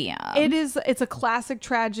medium. It's a classic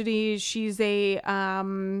tragedy. She's she's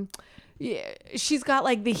got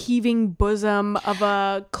like the heaving bosom of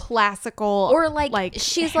a classical, or like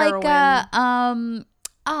she's heroine.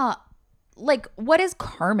 like what is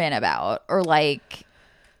Carmen about? Or like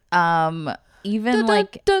even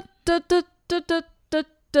like that's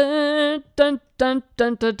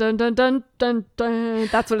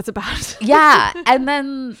what it's about. Yeah. And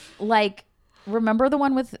then like, remember the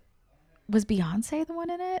one was Beyonce the one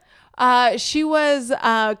in it? She was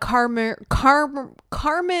Carmen,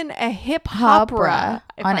 a hip opera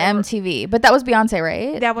on MTV. But that was Beyonce,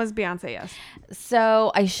 right? That was Beyonce, yes.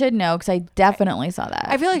 So I should know because I definitely saw that.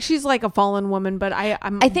 I feel like she's like a fallen woman, but I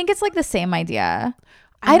think it's like the same idea.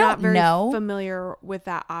 I don't very know. Familiar with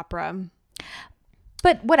that opera.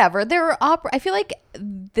 But whatever. There are opera. I feel like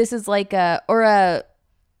this is like a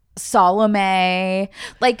Salome.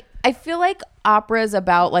 Like, I feel like opera is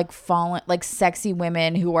about like fallen, like sexy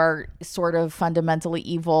women who are sort of fundamentally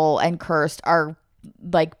evil and cursed are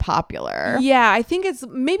like popular. Yeah, I think it's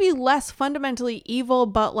maybe less fundamentally evil,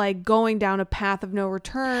 but like going down a path of no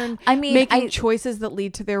return. I mean, making choices that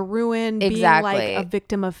lead to their ruin. Exactly. Being like a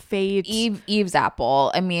victim of fate. Eve's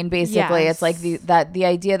apple. I mean, basically, Yes. it's like the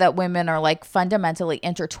idea that women are like fundamentally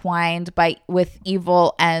intertwined with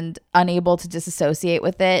evil and unable to disassociate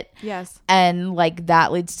with it. Yes. And like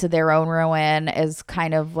that leads to their own ruin is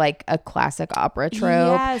kind of like a classic opera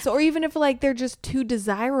trope. Yes, or even if like they're just too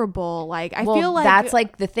desirable. Like I feel like that's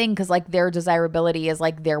like the thing, because like their desirability is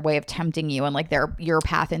like their way of tempting you and like your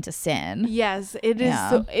path into sin. Yes, it is. Yeah.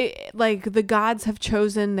 So, like the gods have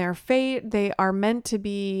chosen their fate. They are meant to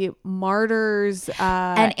be martyrs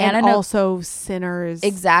and also sinners.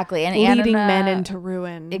 Exactly. And leading Anna, men into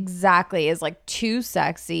ruin. Exactly. Is like too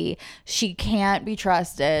sexy. She can't be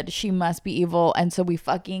trusted. She must be evil. And so we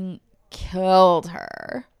fucking killed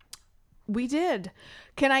her. We did.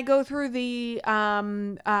 Can I go through the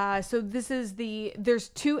so this is there's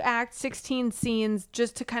 2 acts, 16 scenes,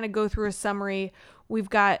 just to kind of go through a summary. We've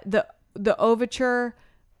got the overture,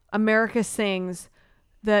 America Sings,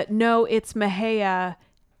 the No, It's Mahia.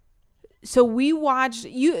 So we watched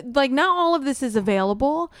not all of this is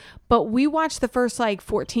available, but we watched the first like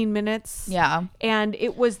 14 minutes. Yeah. And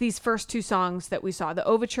it was these first 2 songs that we saw, the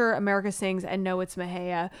overture, America Sings, and No, It's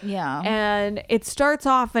Mahia. Yeah. And it starts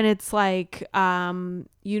off and it's like,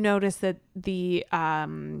 you notice that the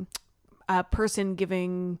person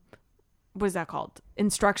giving what is that called?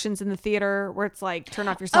 Instructions in the theater where it's like turn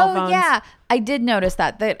off your cell phones. Oh yeah, I did notice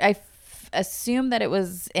that I assumed that it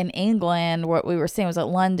was in England. What we were saying was at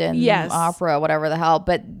London opera, whatever the hell.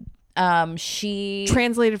 But she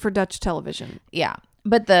translated for Dutch television. Yeah,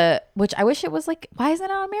 but which I wish it was like, why isn't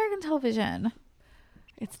it on American television?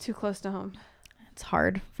 It's too close to home. It's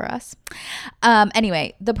hard for us.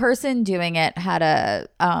 Anyway, the person doing it had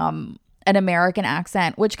an American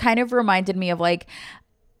accent, which kind of reminded me of like,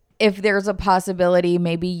 if there's a possibility,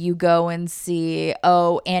 maybe you go and see,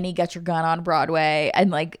 Annie Get Your Gun on Broadway,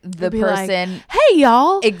 and like the person, like, hey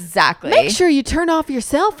y'all, exactly, make sure you turn off your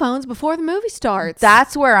cell phones before the movie starts.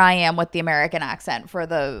 That's where I am with the American accent for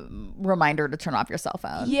the reminder to turn off your cell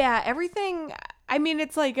phone. Yeah, everything. I mean,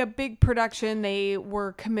 it's like a big production. They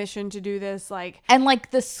were commissioned to do this, like, and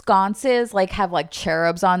like the sconces like have like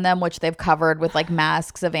cherubs on them, which they've covered with like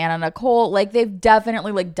masks of Anna Nicole. Like they've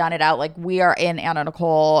definitely like done it out. Like we are in Anna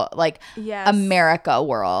Nicole, like America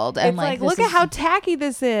world, and it's like look at how tacky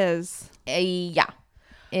this is. Yeah,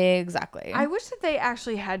 exactly. I wish that they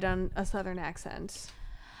actually had done a Southern accent.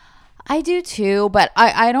 I do too, but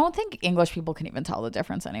I don't think English people can even tell the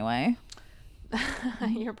difference anyway.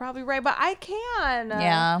 You're probably right, but I can.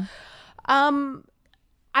 Yeah.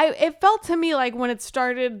 It felt to me like when it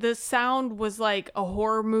started, the sound was like a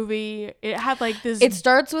horror movie. It had like this. It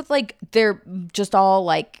starts with like they're just all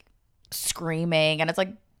like screaming, and it's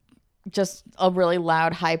like just a really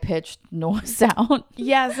loud, high pitched noise sound.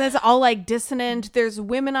 Yes, it's all like dissonant. There's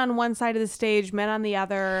women on one side of the stage, men on the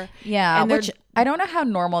other. Yeah, and which I don't know how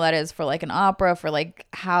normal that is for like an opera. For like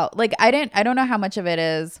how like I don't know how much of it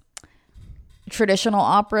is traditional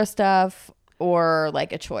opera stuff or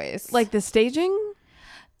like a choice, like the staging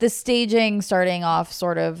starting off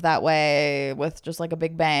sort of that way with just like a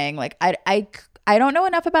big bang. Like I don't know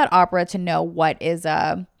enough about opera to know what is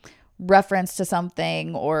a reference to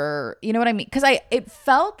something, or you know what I mean, because it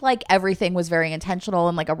felt like everything was very intentional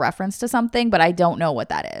and like a reference to something, but I don't know what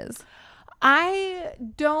that is. I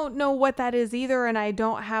don't know what that is either, and I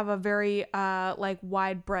don't have a very like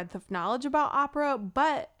wide breadth of knowledge about opera,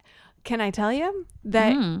 but can I tell you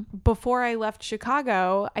that before I left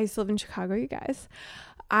Chicago, I used to live in Chicago, you guys.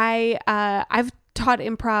 I've taught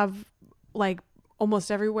improv like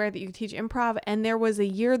almost everywhere that you can teach improv. And there was a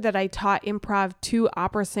year that I taught improv to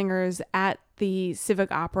opera singers at the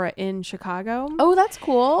Civic Opera in Chicago. Oh, that's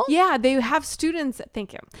cool. Yeah, they have students.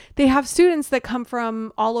 Thank you. They have students that come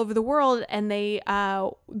from all over the world, and they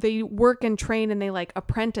work and train and they like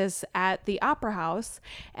apprentice at the Opera House.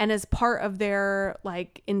 And as part of their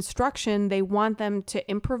like instruction, they want them to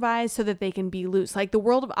improvise so that they can be loose. Like the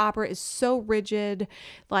world of opera is so rigid,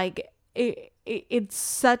 like it's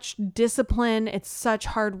such discipline, it's such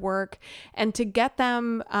hard work, and to get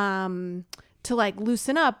them to like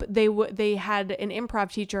loosen up, they had an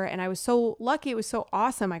improv teacher, and I was so lucky. It was so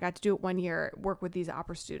awesome. I got to do it one year, work with these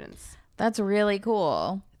opera students. That's really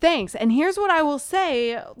cool. Thanks. And here's what I will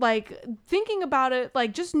say, like thinking about it,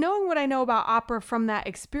 like just knowing what I know about opera from that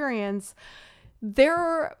experience,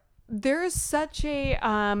 there's such a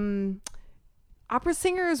opera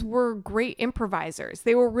singers were great improvisers.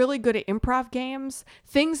 They were really good at improv games,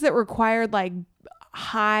 things that required like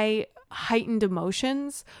heightened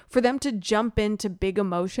emotions. For them to jump into big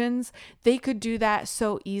emotions, they could do that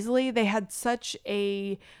so easily. They had such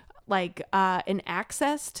a an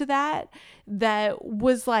access to that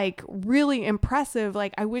was like really impressive.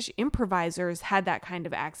 Like I wish improvisers had that kind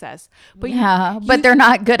of access. But but they're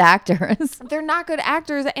not good actors. They're not good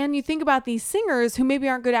actors. And you think about these singers who maybe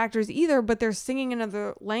aren't good actors either, but they're singing in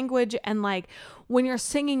another language. And like when you're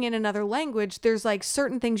singing in another language, there's like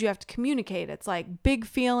certain things you have to communicate. It's like big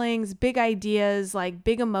feelings, big ideas, like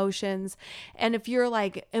big emotions. And if you're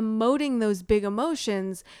like emoting those big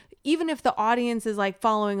emotions, even if the audience is like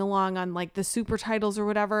following along on like the super titles or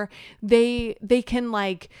whatever, they can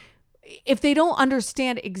like, if they don't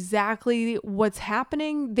understand exactly what's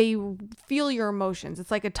happening, they feel your emotions.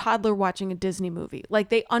 It's like a toddler watching a Disney movie. Like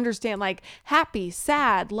they understand like happy,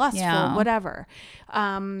 sad, lustful, whatever.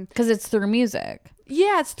 'Cause it's through music.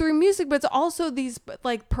 Yeah, it's through music, but it's also these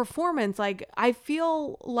like performance. Like I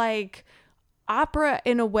feel like opera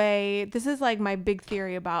in a way, this is like my big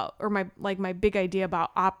theory about, or my big idea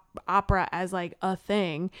about opera as like a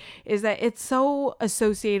thing, is that it's so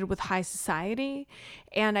associated with high society,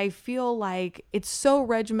 and I feel like it's so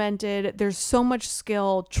regimented. There's so much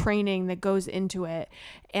skill training that goes into it,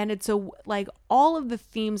 and it's like all of the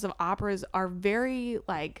themes of operas are very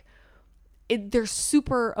like they're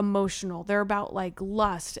super emotional. They're about like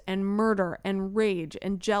lust and murder and rage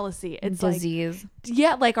and jealousy. It's disease.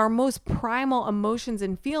 Like our most primal emotions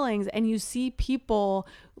and feelings. And you see people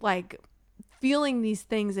like feeling these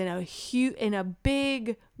things in a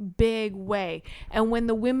big way. And when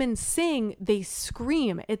the women sing, they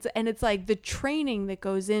scream. It's like the training that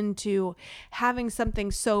goes into having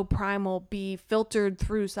something so primal be filtered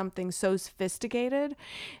through something so sophisticated.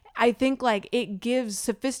 I think like it gives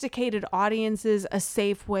sophisticated audiences a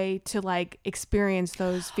safe way to like experience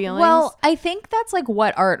those feelings. Well, I think that's like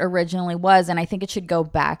what art originally was, and I think it should go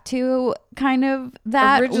back to kind of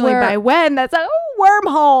that. Originally by when? That's a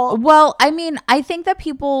wormhole. Well, I mean, I think that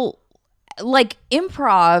people like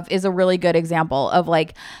improv is a really good example of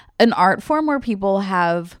like an art form where people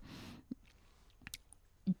have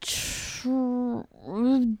they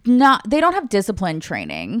don't have discipline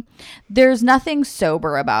training. There's nothing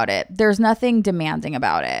sober about it. There's nothing demanding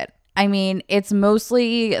about it. I mean, it's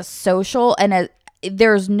mostly social, and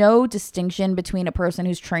there's no distinction between a person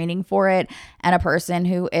who's training for it and a person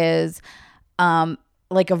who is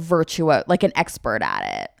like a virtuoso, like an expert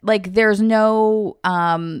at it. Like there's no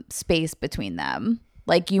space between them.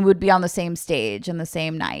 Like you would be on the same stage and the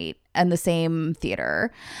same night and the same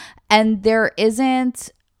theater, and there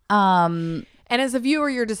isn't and as a viewer,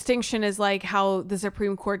 your distinction is like how the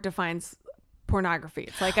Supreme Court defines pornography.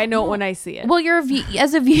 It's like, I know it when I see it. Well,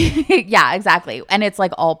 as a viewer, yeah, exactly. And it's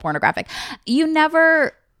like all pornographic.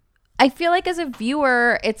 I feel like as a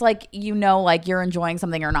viewer, it's like, like you're enjoying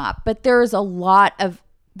something or not. But there's a lot of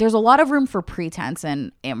room for pretense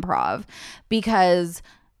in improv, because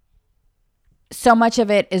so much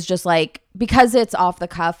of it is just like, because it's off the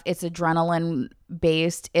cuff, it's adrenaline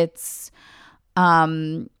based, it's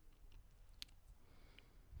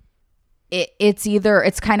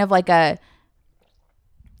it's kind of like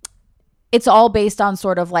it's all based on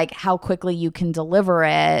sort of like how quickly you can deliver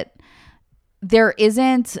it. There's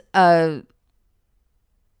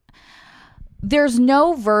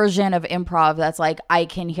no version of improv that's like, I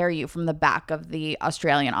can hear you from the back of the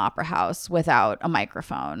Australian Opera House without a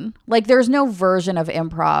microphone. Like there's no version of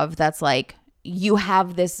improv that's like, you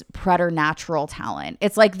have this preternatural talent.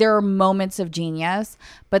 It's like there are moments of genius,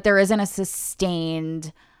 but there isn't a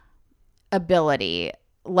sustained ability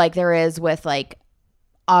like there is with like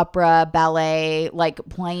opera, ballet, like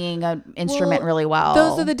playing an instrument really well.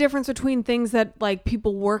 Those are the difference between things that like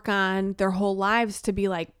people work on their whole lives to be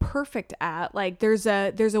like perfect at. Like there's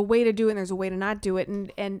a way to do it and there's a way to not do it.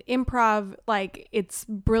 And improv, like its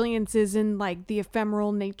brilliance is in like the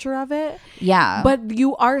ephemeral nature of it. Yeah. But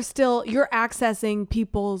you're accessing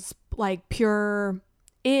people's like pure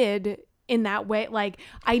id in that way. Like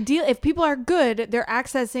if people are good, they're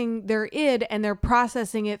accessing their id and they're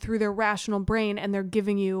processing it through their rational brain, and they're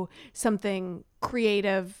giving you something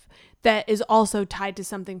creative that is also tied to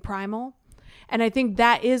something primal. And I think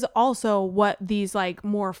that is also what these like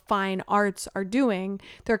more fine arts are doing.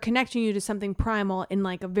 They're connecting you to something primal in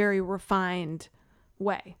like a very refined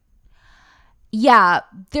way. Yeah,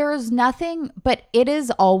 there's nothing, but it is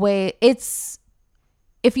always,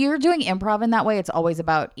 if you're doing improv in that way, it's always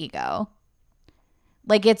about ego.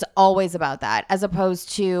 Like it's always about that, as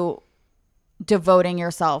opposed to devoting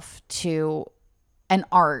yourself to an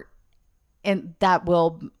art and that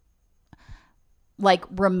will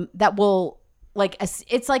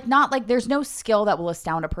it's like not like there's no skill that will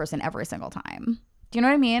astound a person every single time. Do you know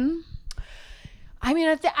what I mean? I mean,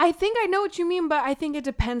 I think I know what you mean, but I think it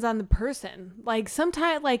depends on the person. Like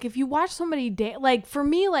sometimes, like if you watch somebody like for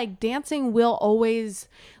me, like dancing will always,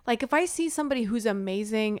 like if I see somebody who's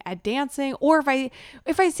amazing at dancing, or if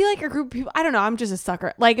I see like a group of people, I don't know, I'm just a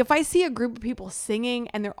sucker. Like if I see a group of people singing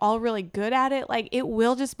and they're all really good at it, like it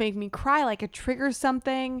will just make me cry. Like it triggers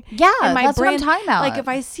something. Yeah, in my that's brain. what I'm talking about. Like if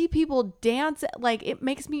I see people dance, like it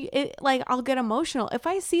makes me, like I'll get emotional. If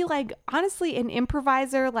I see like honestly an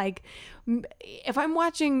improviser, like if I'm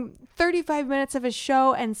watching 35 minutes of a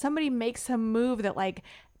show and somebody makes a move that like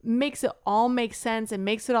makes it all make sense and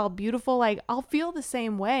makes it all beautiful, like I'll feel the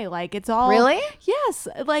same way. Like it's all really, yes,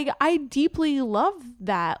 like I deeply love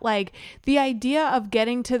that. Like the idea of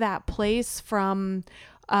getting to that place from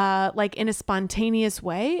like in a spontaneous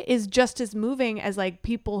way is just as moving as like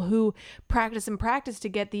people who practice to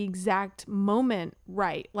get the exact moment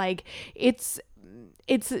right. Like it's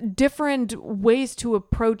different ways to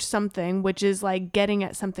approach something, which is like getting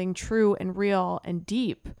at something true and real and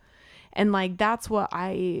deep. And like, that's what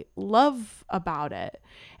I love about it.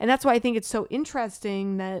 And that's why I think it's so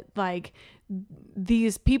interesting that like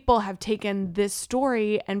these people have taken this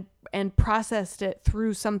story and processed it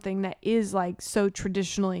through something that is like so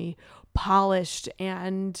traditionally polished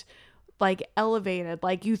and like elevated.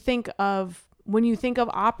 Like when you think of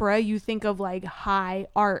opera, you think of like high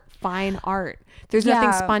art, fine art. There's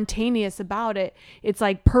nothing spontaneous about it. It's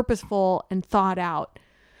like purposeful and thought out.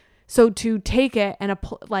 So to take it and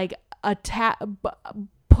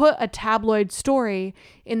put a tabloid story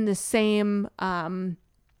in the same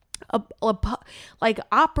like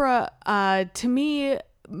opera to me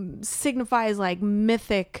signifies like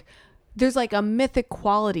mythic. There's like a mythic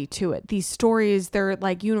quality to it. These stories, they're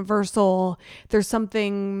like universal. There's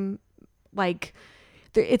something like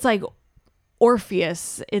it's like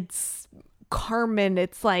Orpheus, it's Carmen,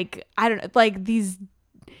 it's like I don't know, like these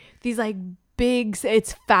like big,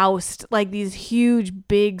 it's Faust, like these huge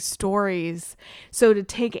big stories. So to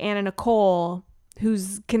take Anna Nicole,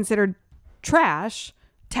 who's considered trash,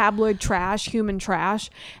 tabloid trash, human trash,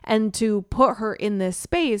 and to put her in this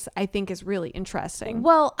space, I think is really interesting.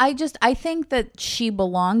 Well, I think that she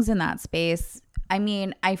belongs in that space. I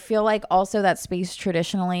mean, I feel like also that space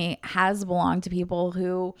traditionally has belonged to people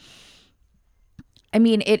who, I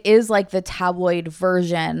mean, it is like the tabloid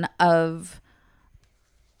version of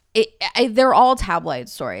it. They're all tabloid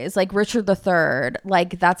stories, like Richard III,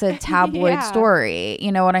 like that's a tabloid story.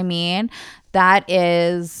 You know what I mean? That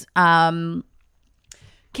is,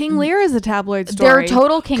 King Lear is a tabloid story. They're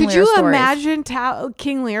total King Lear stories. Could you imagine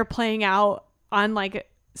King Lear playing out on like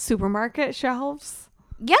supermarket shelves?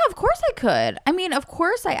 Yeah, of course I could. I mean, of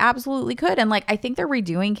course I absolutely could. And like, I think they're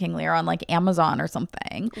redoing King Lear on like Amazon or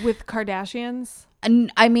something. With Kardashians?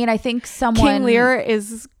 And I mean, I think someone... King Lear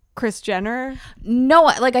is Kris Jenner? No,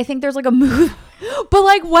 like I think there's like a movie. But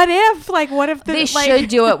like, what if? Like, what if they should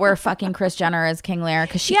do it where fucking Kris Jenner is King Lear?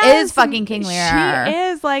 Because she is fucking King Lear. She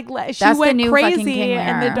is like, she That's went the new crazy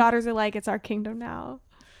and the daughters are like, it's our kingdom now.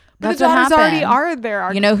 But That's the daughters what already happened. are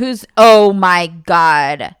there. You know who's... Oh my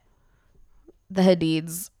God. The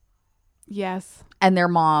Hadids. Yes. And their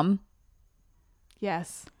mom.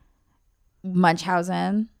 Yes.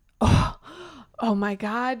 Munchausen. Oh my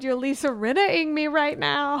God, you're Lisa Rinna-ing me right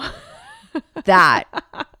now. That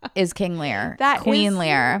is King Lear. That Queen is,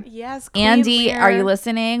 Lear. Yes, Queen Andy, Lear. are you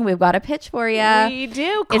listening? We've got a pitch for you. We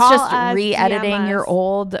do. It's Call just us, re-editing DM your us.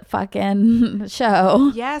 old fucking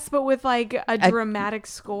show. Yes, but with like a dramatic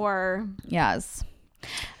score. Yes.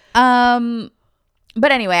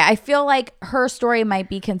 But anyway, I feel like her story might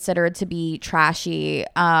be considered to be trashy,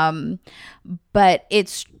 but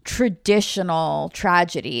it's traditional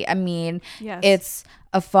tragedy. I mean, Yes. It's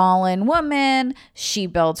a fallen woman. She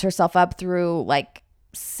builds herself up through like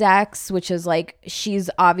sex, which is like she's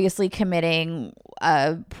obviously committing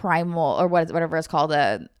a primal or whatever it's called,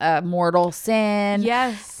 a mortal sin.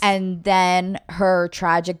 Yes. And then her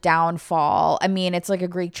tragic downfall. I mean, it's like a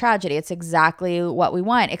Greek tragedy. It's exactly what we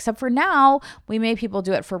want, except for now we made people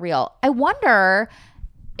do it for real. I wonder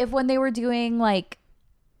if when they were doing like,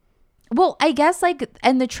 well, I guess like,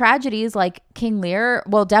 and the tragedies like King Lear,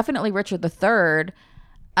 well, definitely Richard III,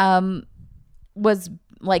 was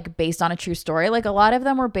like based on a true story. Like a lot of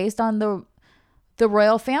them were based on the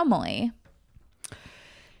royal family.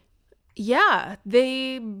 Yeah,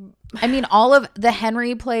 I mean, all of the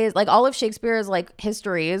Henry plays, like all of Shakespeare's like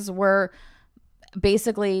histories were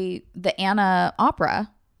basically the Anna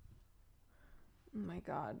opera. Oh my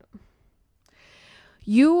God.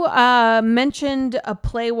 You mentioned a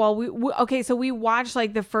play while okay, so we watched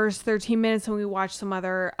like the first 13 minutes and we watched some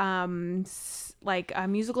other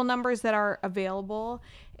musical numbers that are available,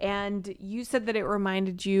 and you said that it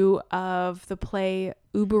reminded you of the play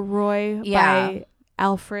Uberoi by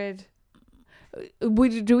Alfred.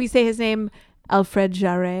 Do we say his name? Alfred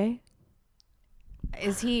Jarret?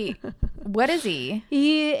 Is he? What is he?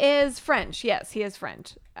 He is French. Yes, he is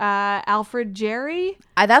French. Alfred Jarret.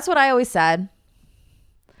 That's what I always said.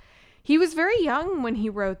 He was very young when he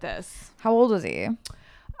wrote this. How old was he?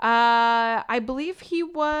 I believe he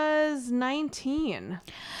was 19.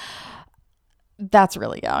 That's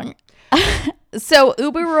really young. So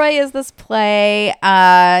Uberoi is this play,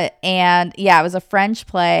 and yeah, it was a French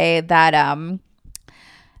play that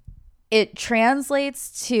it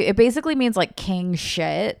translates to, it basically means like king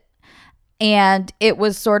shit, and it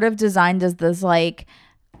was sort of designed as this like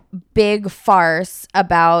big farce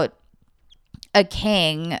about a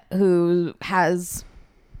king who has,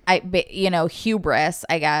 hubris,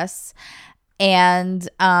 I guess, and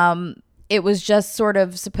it was just sort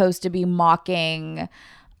of supposed to be mocking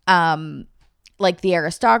like the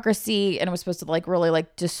aristocracy, and it was supposed to like really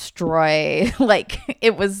like destroy, like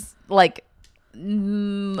it was like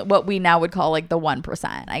what we now would call like the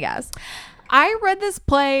 1%, I guess. I read this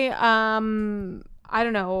play I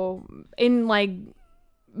don't know, in like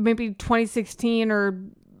maybe 2016 or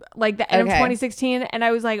like the end of 2016, and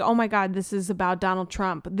I was like, oh my God, this is about Donald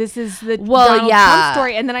Trump. This is the Donald Trump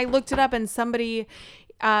story. And then I looked it up, and somebody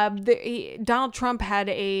Donald Trump had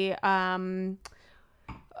a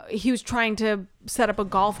he was trying to set up a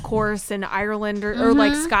golf course in Ireland or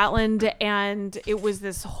like Scotland, and it was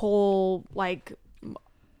this whole like,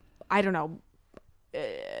 I don't know,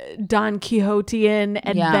 Don Quixotean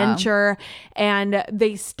adventure, and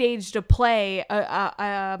they staged a play,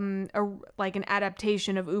 like an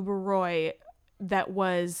adaptation of Uber Roy that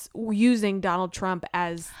was using Donald Trump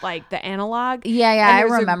as like the analog. I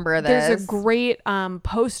remember this. There's a great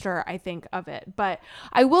poster, I think, of it. But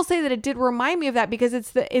I will say that it did remind me of that, because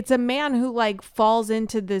it's a man who like falls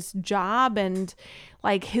into this job, and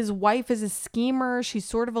like his wife is a schemer. She's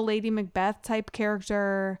sort of a Lady Macbeth type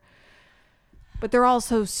character. But they're all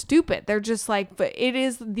so stupid. They're just like, but it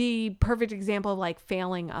is the perfect example of like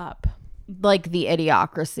failing up. Like the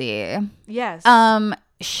Idiocracy. Yes.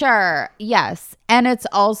 Sure. Yes. And it's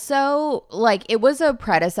also like, it was a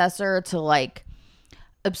predecessor to like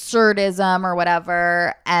absurdism or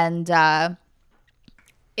whatever. And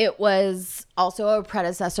it was also a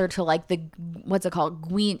predecessor to like the, what's it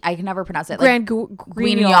called? I can never pronounce it. Grand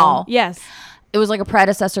Guignol. Yes. It was like a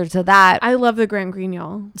predecessor to that. I love the Grand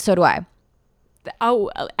Guignol. So do I. Oh,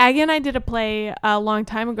 Aggie and I did a play a long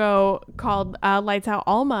time ago called Lights Out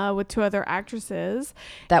Alma with 2 other actresses.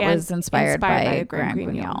 That was inspired by Grand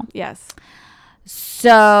Guignol. Yes.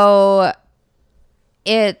 So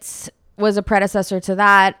it was a predecessor to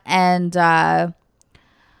that, and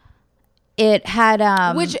it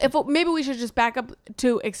had which, if maybe we should just back up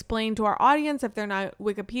to explain to our audience, if they're not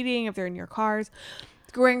Wikipediaing, if they're in your cars.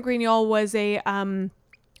 Grand Guignol was a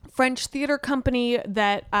French theater company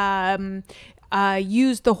that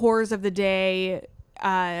used the horrors of the day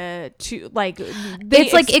to like,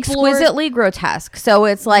 it's like exquisitely grotesque. So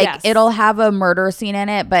it's like, yes, it'll have a murder scene in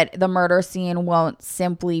it, but the murder scene won't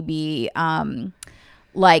simply be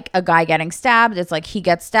like a guy getting stabbed. It's like he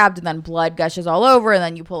gets stabbed and then blood gushes all over, and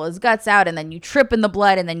then you pull his guts out, and then you trip in the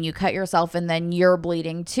blood, and then you cut yourself, and then you're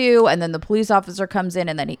bleeding too, and then the police officer comes in,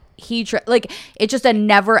 and then like, it's just a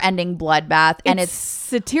never-ending bloodbath. And it's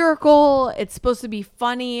satirical, it's supposed to be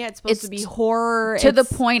funny, it's supposed to be horror, to the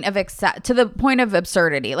point of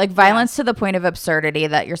absurdity, like violence to the point of absurdity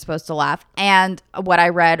that you're supposed to laugh. And what I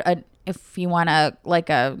read, if you want a like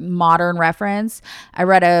a modern reference, I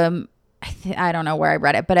read I don't know where I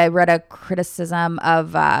read it, but I read a criticism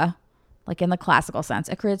of, like in the classical sense,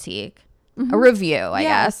 a critique, a review, I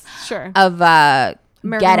guess, sure, of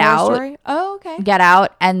Get Out. Story? Oh, okay. Get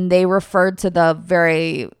Out, and they referred to the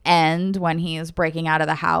very end when he is breaking out of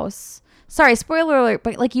the house. Sorry, spoiler alert,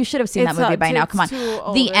 but like you should have seen that movie by now. Come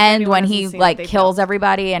on, the end when he like kills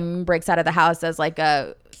everybody and breaks out of the house as like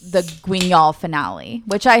the Guignol finale,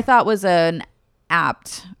 which I thought was an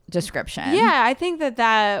apt description. Yeah, I think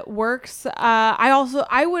that works.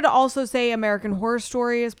 I would also say American Horror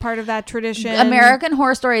Story is part of that tradition. American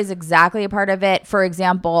Horror Story is exactly a part of it. For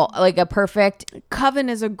example, like a perfect Coven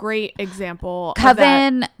is a great example.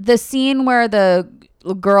 Coven, the scene where the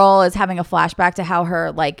girl is having a flashback to how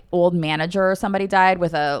her like old manager or somebody died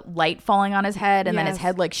with a light falling on his head, and then his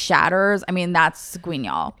head like shatters. I mean, that's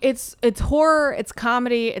Guignol. It's horror, it's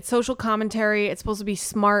comedy, it's social commentary. It's supposed to be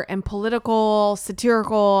smart and political,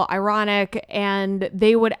 satirical, ironic, and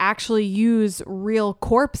they would actually use real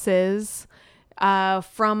corpses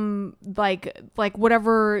from like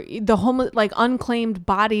whatever the like unclaimed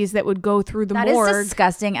bodies that would go through the morgue. That is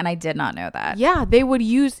disgusting, and I did not know that. Yeah, they would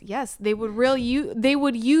use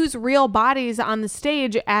real bodies on the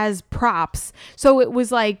stage as props. So it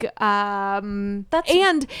was like that's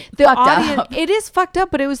and the audience up. It is fucked up,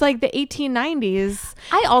 but it was like the 1890s.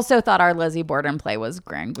 I also thought our Lizzie Borden play was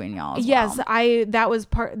Grand Guignol as yes, well. that was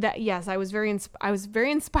part that. Yes, I was very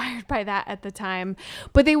inspired by that at the time.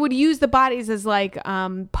 But they would use the bodies as like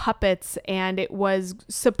puppets, and it was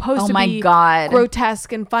supposed to be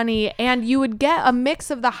grotesque and funny, and you would get a mix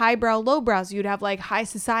of the highbrow lowbrows. You'd have like high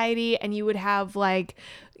society, and you would have like,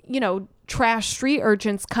 you know, trash street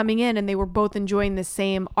urchins coming in, and they were both enjoying the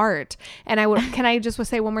same art. And can I just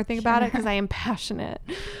say one more thing about it, because I am passionate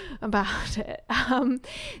about it.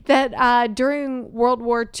 That during World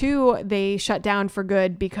War II they shut down for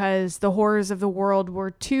good because the horrors of the world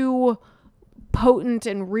were too potent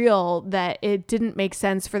and real that it didn't make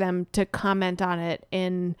sense for them to comment on it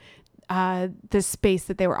in the space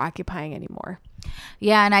that they were occupying anymore.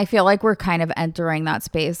 Yeah, and I feel like we're kind of entering that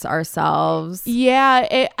space ourselves.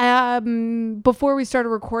 Yeah, before we started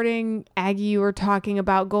recording, Aggie, you were talking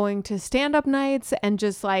about going to stand-up nights and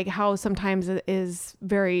just like how sometimes it is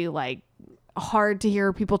very like hard to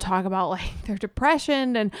hear people talk about like their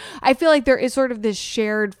depression, and I feel like there is sort of this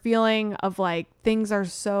shared feeling of like things are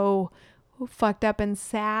so fucked up and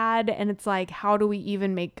sad, and it's like, how do we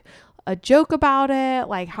even make a joke about it?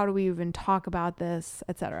 Like, how do we even talk about this,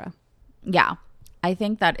 etc.? Yeah. I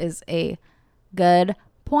think that is a good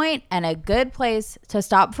point and a good place to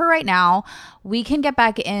stop for right now. We can get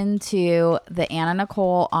back into the Anna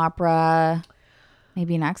Nicole opera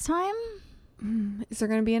maybe next time. Is there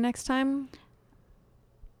going to be a next time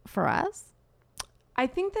for us? I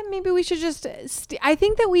think that maybe we should just I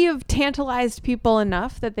think that we have tantalized people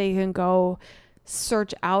enough that they can go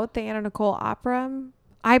search out the Anna Nicole opera.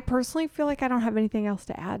 I personally feel like I don't have anything else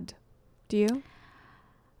to add. Do you?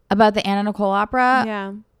 About the Anna Nicole opera?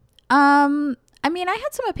 Yeah. I mean, I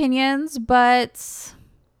had some opinions, but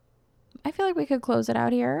I feel like we could close it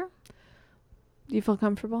out here. Do you feel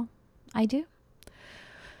comfortable? I do.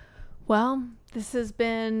 Well, this has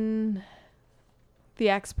been The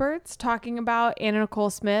Experts talking about Anna Nicole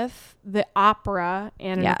Smith, the opera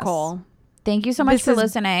Anna Nicole. Thank you so much for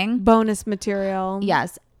listening. Bonus material.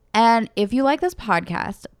 Yes. And if you like this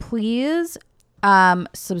podcast, please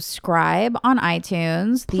subscribe on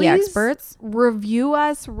iTunes. Please The Experts. Review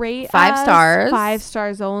us, rate 5 us. stars. 5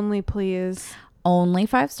 stars only, please. Only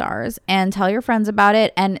 5 stars, and tell your friends about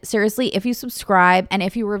it. And seriously, if you subscribe and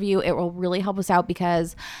if you review, it will really help us out,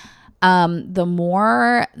 because the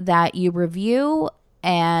more that you review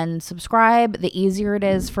and subscribe, the easier it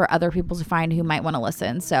is for other people to find who might want to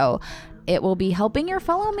listen. So it will be helping your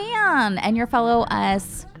fellow man and your fellow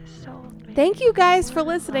us. Thank you guys for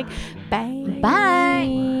listening. Bye.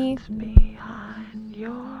 Bye. Behind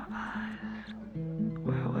your eyes,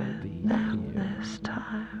 we're with them this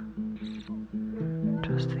time.